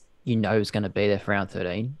someone that's, is going to be there for round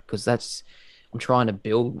 13, because I'm trying to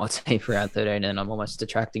build my team for round 13 and I'm almost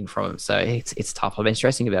detracting from it. So it's tough. I've been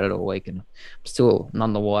stressing about it all week and I'm still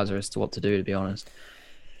none the wiser as to what to do, to be honest.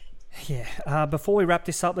 Yeah. Before we wrap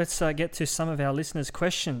this up, let's get to some of our listeners'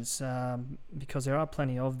 questions because there are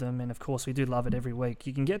plenty of them. And, of course, we do love it every week.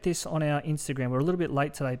 You can get this on our Instagram. We're a little bit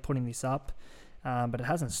late today putting this up, but it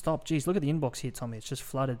hasn't stopped. Geez, look at the inbox here, Tommy. It's just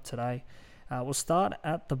flooded today. We'll start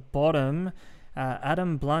at the bottom.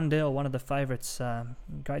 Adam Blundell, one of the favourites.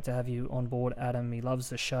 Great to have you on board, Adam. He loves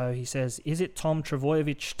the show. He says, is it Tom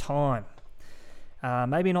Trbojevic time?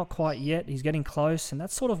 Maybe not quite yet. He's getting close, and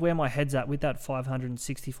that's sort of where my head's at with that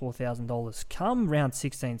 $564,000. Come round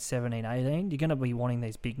 16, 17, 18, you're going to be wanting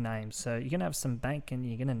these big names. So you're going to have some bank, and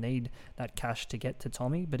you're going to need that cash to get to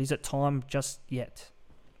Tommy. But is it time just yet?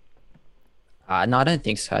 No, I don't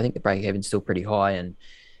think so. I think the break-even's still pretty high, and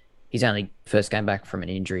he's only first game back from an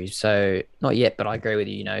injury. So not yet, but I agree with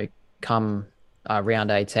you. Come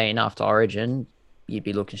round 18 after Origin, you'd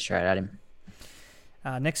be looking straight at him.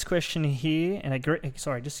 Next question here, and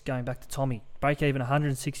just going back to Tommy. Break even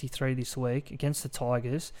 163 this week against the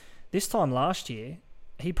Tigers. This time last year,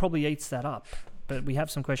 he probably eats that up. But we have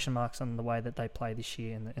some question marks on the way that they play this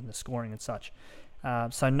year and the scoring and such.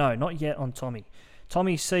 So no, not yet on Tommy.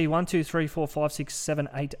 Tommy C 1 2 3 4 5 6 7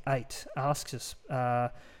 8 8 asks us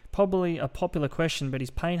probably a popular question, but is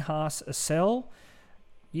Payne Haas a sell?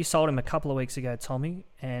 You sold him a couple of weeks ago, Tommy,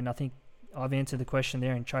 and I think I've answered the question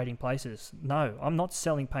there in Trading Places. No, I'm not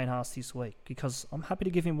selling Payne Haas this week because I'm happy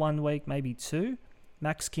to give him 1 week, maybe 2.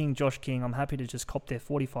 Max King, Josh King, I'm happy to just cop their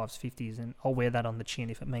 45s, 50s, and I'll wear that on the chin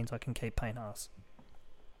if it means I can keep Payne Haas.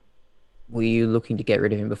 Were you looking to get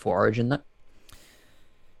rid of him before Origin, though?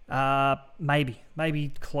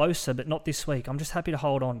 Maybe closer, but not this week. I'm just happy to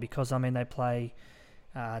hold on because, they play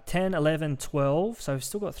 10, 11, 12. So we've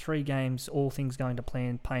still got 3 games, all things going to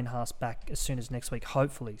plan. Payne Haas back as soon as next week,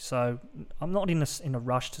 hopefully. So I'm not in a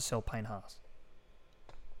rush to sell Payne Haas.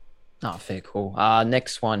 Oh, fair call.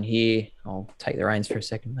 Next one here. I'll take the reins for a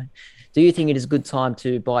second, mate. Do you think it is a good time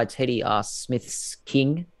to buy Teddy? Smith's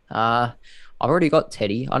King. I've already got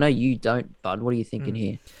Teddy. I know you don't, Bud. What are you thinking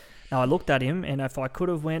here? Now, I looked at him, and if I could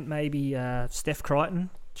have went maybe Steph Crichton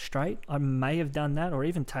straight, I may have done that, or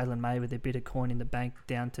even Taylor May with a bit of coin in the bank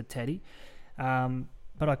down to Teddy.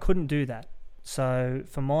 But I couldn't do that. So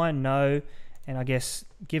for mine, no. And I guess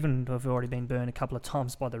given I've already been burned a couple of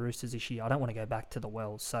times by the Roosters this year, I don't want to go back to the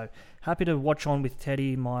wells. So happy to watch on with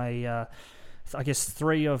Teddy. My, I guess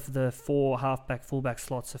 3 of the 4 halfback, fullback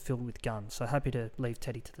slots are filled with guns. So happy to leave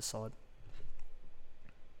Teddy to the side.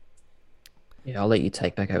 Yeah, I'll let you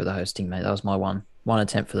take back over the hosting, mate. That was my one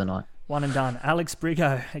attempt for the night. One and done. Alex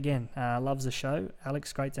Brigo, again, loves the show.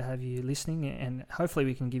 Alex, great to have you listening, and hopefully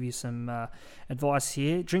we can give you some advice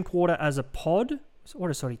here. Drink water as a pod.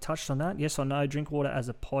 What already touched on that? Yes or no? Drink water as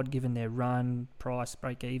a pod, given their run, price,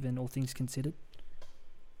 break even, all things considered.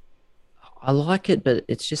 I like it, but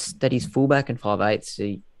it's just that he's fullback and 5'8".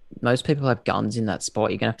 So most people have guns in that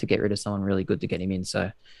spot. You're going to have to get rid of someone really good to get him in.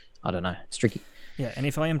 So I don't know. It's tricky. Yeah, and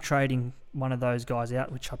if I am trading one of those guys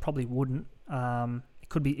out, which I probably wouldn't, it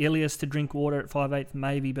could be Ilias to drink water at 5'8",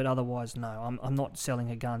 maybe, but otherwise, no. I'm not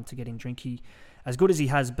selling a gun to get him drinky. As good as he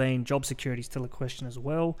has been, job security is still a question as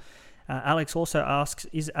well. Alex also asks,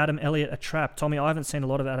 is Adam Elliott a trap? Tommy, I haven't seen a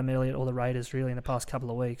lot of Adam Elliott or the Raiders really in the past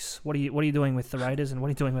couple of weeks. What are you doing with the Raiders, and what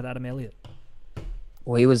are you doing with Adam Elliott?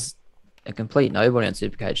 Well, he was a complete nobody on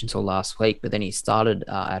Supercoach until last week, but then he started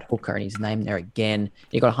at hooker and he's named there again.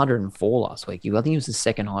 He got 104 last week. I think he was the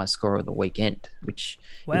second highest scorer of the weekend, which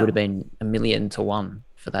would have been 1,000,000 to 1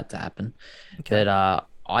 for that to happen. Okay. But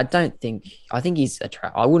I think he's a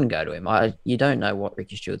trap. I wouldn't go to him. You don't know what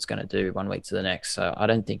Ricky Stewart's going to do 1 week to the next, so I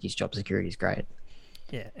don't think his job security is great.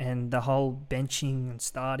 Yeah, and the whole benching and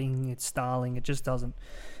starting, it just doesn't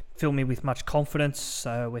fill me with much confidence,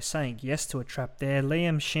 so we're saying yes to a trap there.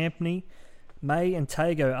 Liam Shampney, May and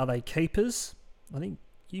Tago, are they keepers? I think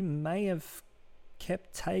you may have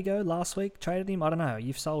kept Tago last week, traded him. I don't know.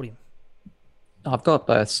 You've sold him. I've got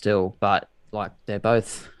both still, but they're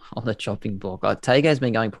both on the chopping block. Tago's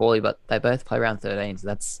been going poorly, but they both play around 13,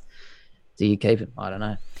 so do you keep him? I don't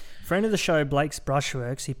know. Friend of the show, Blake's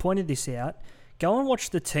Brushworks, he pointed this out. Go and watch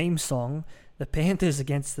the team song, the Panthers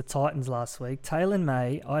against the Titans last week. Taylor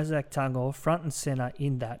May, Isaac Tungo, front and centre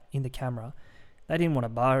in the camera. They didn't want a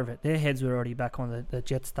bar of it. Their heads were already back on the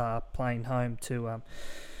Jetstar plane home to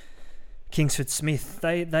Kingsford Smith.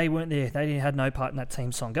 They weren't there. They had no part in that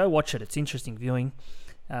team song. Go watch it. It's interesting viewing.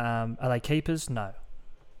 Are they keepers? No.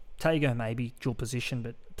 Tago maybe, dual position,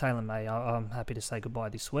 but Taylor May, I'm happy to say goodbye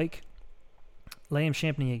this week. Liam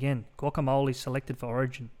Shampney again. Guacamole selected for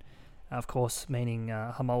Origin. Of course, meaning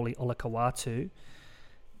Hamoli Olakawatu.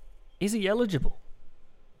 Is he eligible?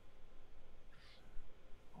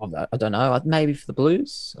 I don't know. Maybe for the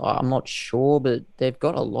Blues. I'm not sure, but they've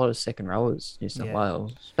got a lot of second rowers, New South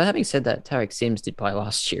Wales. But having said that, Tarek Sims did play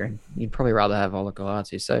last year, and you'd probably rather have Ola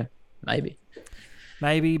Galati, so maybe.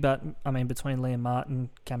 Maybe, but I mean, between Liam Martin,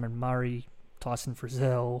 Cameron Murray, Tyson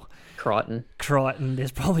Frizzell, Crichton,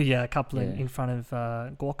 there's probably a couple in front of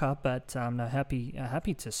Gawker, but no,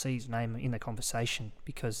 happy to see his name in the conversation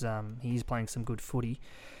because he is playing some good footy.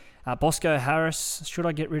 Bosco Harris, should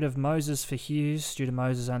I get rid of Moses for Hughes due to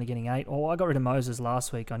Moses only getting 8? Oh, I got rid of Moses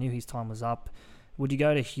last week. I knew his time was up. Would you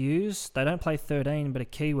go to Hughes? They don't play 13, but a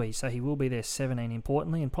Kiwi, so he will be there 17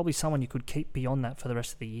 importantly, and probably someone you could keep beyond that for the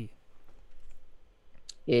rest of the year.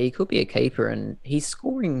 Yeah, he could be a keeper, and he's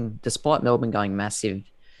scoring, despite Melbourne going massive,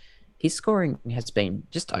 his scoring has been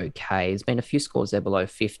just okay. There's been a few scores there below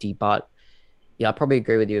 50, but yeah, I probably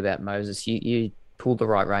agree with you about Moses. You pulled the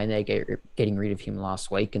right rein there, getting rid of him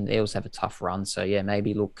last week, and the Eels have a tough run. So, yeah,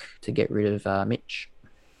 maybe look to get rid of Mitch.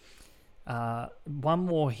 One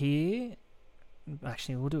more here.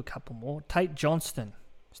 Actually, we'll do a couple more. Tate Johnston,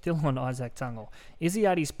 still on Isaac Tungo. Is he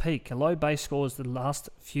at his peak? A low base scores the last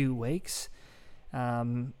few weeks.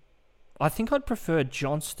 I think I'd prefer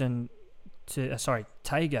Johnston to,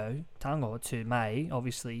 Tago Tungo to May,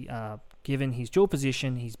 obviously, given his dual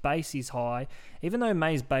position, his base is high, even though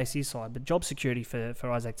May's base is high, but job security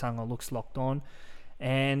for Isaac Tungo looks locked on.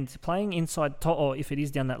 And playing inside, or if it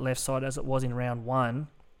is down that left side as it was in round 1,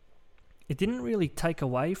 it didn't really take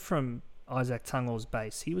away from Isaac Tungo's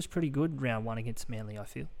base. He was pretty good round 1 against Manly, I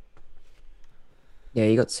feel. Yeah,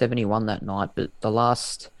 he got 71 that night, but the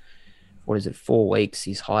last, 4 weeks,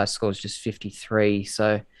 his highest score is just 53.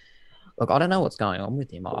 So, look, I don't know what's going on with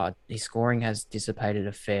him. His scoring has dissipated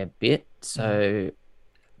a fair bit. So,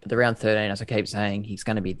 but the round 13, as I keep saying, he's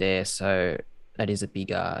going to be there. So, that is a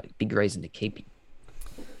big reason to keep him.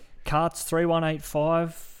 Carts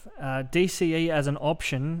 3185. DCE as an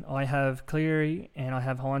option, I have Cleary and I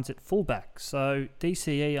have Hines at fullback. So,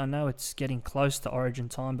 DCE, I know it's getting close to Origin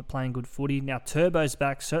time, but playing good footy. Now, Turbo's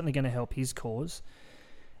back, certainly going to help his cause.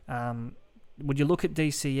 Would you look at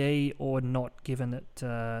DCE or not, given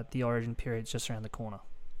that the Origin period's just around the corner?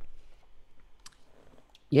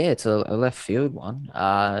 Yeah, it's a left field one.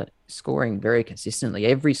 Scoring very consistently.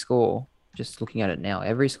 Every score, just looking at it now,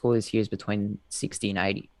 every score this year is between 60 and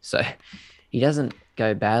 80. So he doesn't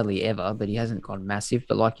go badly ever, but he hasn't gone massive.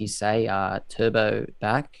 But like you say, Turbo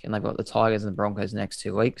back, and they've got the Tigers and the Broncos next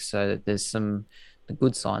 2 weeks. So there's some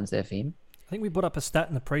good signs there for him. I think we put up a stat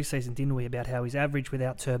in the preseason, didn't we, about how his average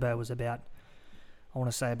without Turbo was about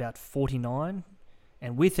 49,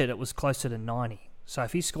 and with it was closer to 90. So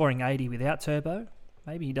if he's scoring 80 without Turbo,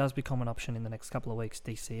 maybe he does become an option in the next couple of weeks,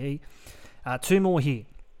 DCE. 2 more here.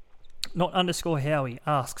 Not _ Howie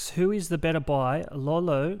asks, who is the better buy,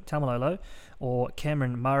 Tamalolo, or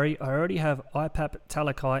Cameron Murray? I already have IPAP,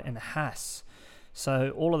 Talakai, and Haas. So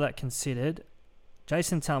all of that considered,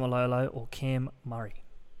 Jason Tamalolo or Cam Murray?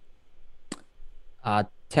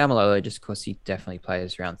 Tamalolo, just because he definitely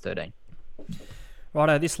plays round 13.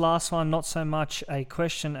 Righto, this last one, not so much a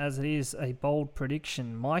question as it is a bold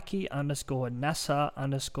prediction. Mikey _NASA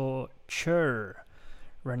 _Chur.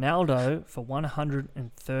 Ronaldo for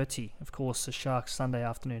 130. Of course, the Sharks Sunday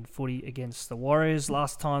afternoon footy against the Warriors.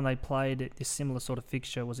 Last time they played this similar sort of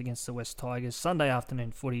fixture was against the West Tigers. Sunday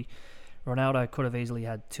afternoon footy, Ronaldo could have easily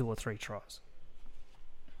had 2 or 3 tries.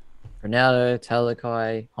 Ronaldo,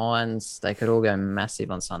 Talakai, Hines, they could all go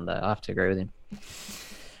massive on Sunday. I have to agree with him.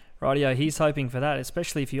 Rightio, he's hoping for that,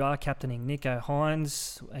 especially if you are captaining Nico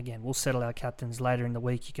Hines. Again, we'll settle our captains later in the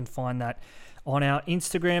week. You can find that on our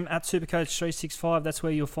Instagram at Supercoach365. That's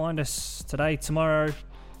where you'll find us today, tomorrow,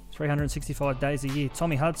 365 days a year.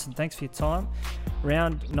 Tommy Hudson, thanks for your time.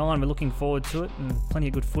 Round 9, we're looking forward to it, and plenty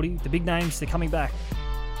of good footy. The big names, they're coming back.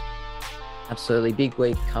 Absolutely. Big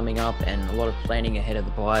week coming up and a lot of planning ahead of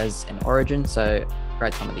the buys and Origin. So,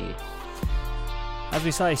 great time of the year. As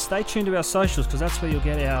we say, stay tuned to our socials because that's where you'll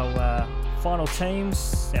get our final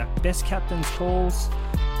teams, our best captains calls,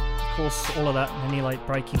 of course, all of that and any late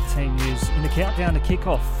breaking team news in the countdown to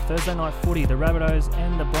kickoff. Thursday night footy, the Rabbitohs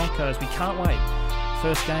and the Broncos. We can't wait.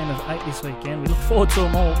 First game of 8 this weekend. We look forward to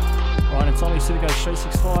them all. Ryan and Tommy, Supercoach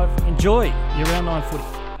 365. Enjoy your round 9 footy.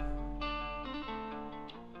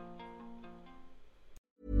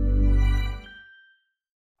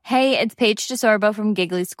 Hey, it's Paige DeSorbo from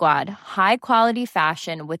Giggly Squad. High quality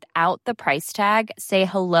fashion without the price tag. Say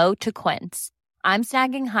hello to Quince. I'm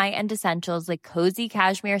snagging high-end essentials like cozy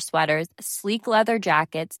cashmere sweaters, sleek leather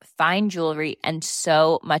jackets, fine jewelry, and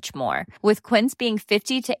so much more. With Quince being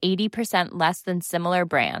 50 to 80% less than similar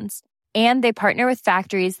brands. And they partner with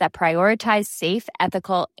factories that prioritize safe,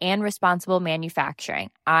 ethical, and responsible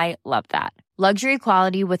manufacturing. I love that. Luxury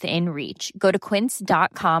quality within reach. Go to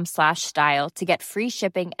quince.com/style to get free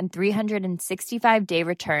shipping and 365-day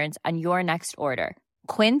returns on your next order.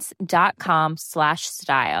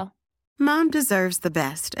 Quince.com/style. Mom deserves the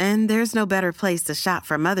best, and there's no better place to shop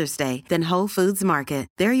for Mother's Day than Whole Foods Market.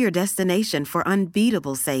 They're your destination for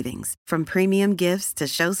unbeatable savings, from premium gifts to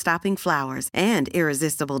show-stopping flowers and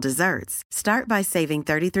irresistible desserts. Start by saving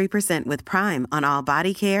 33% with Prime on all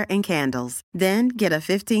body care and candles. Then get a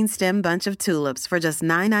 15-stem bunch of tulips for just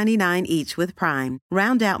 $9.99 each with Prime.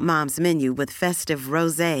 Round out Mom's menu with festive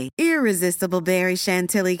rosé, irresistible berry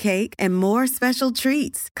chantilly cake, and more special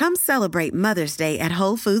treats. Come celebrate Mother's Day at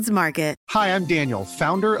Whole Foods Market. Hi, I'm Daniel,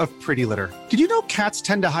 founder of Pretty Litter. Did you know cats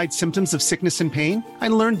tend to hide symptoms of sickness and pain? I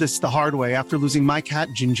learned this the hard way after losing my cat,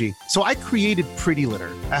 Gingy. So I created Pretty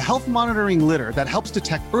Litter, a health monitoring litter that helps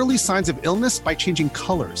detect early signs of illness by changing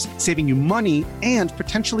colors, saving you money and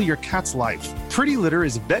potentially your cat's life. Pretty Litter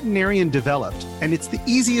is veterinarian developed, and it's the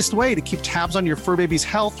easiest way to keep tabs on your fur baby's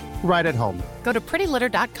health right at home. Go to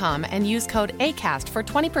prettylitter.com and use code ACAST for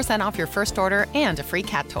 20% off your first order and a free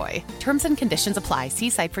cat toy. Terms and conditions apply. See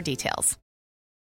site for details.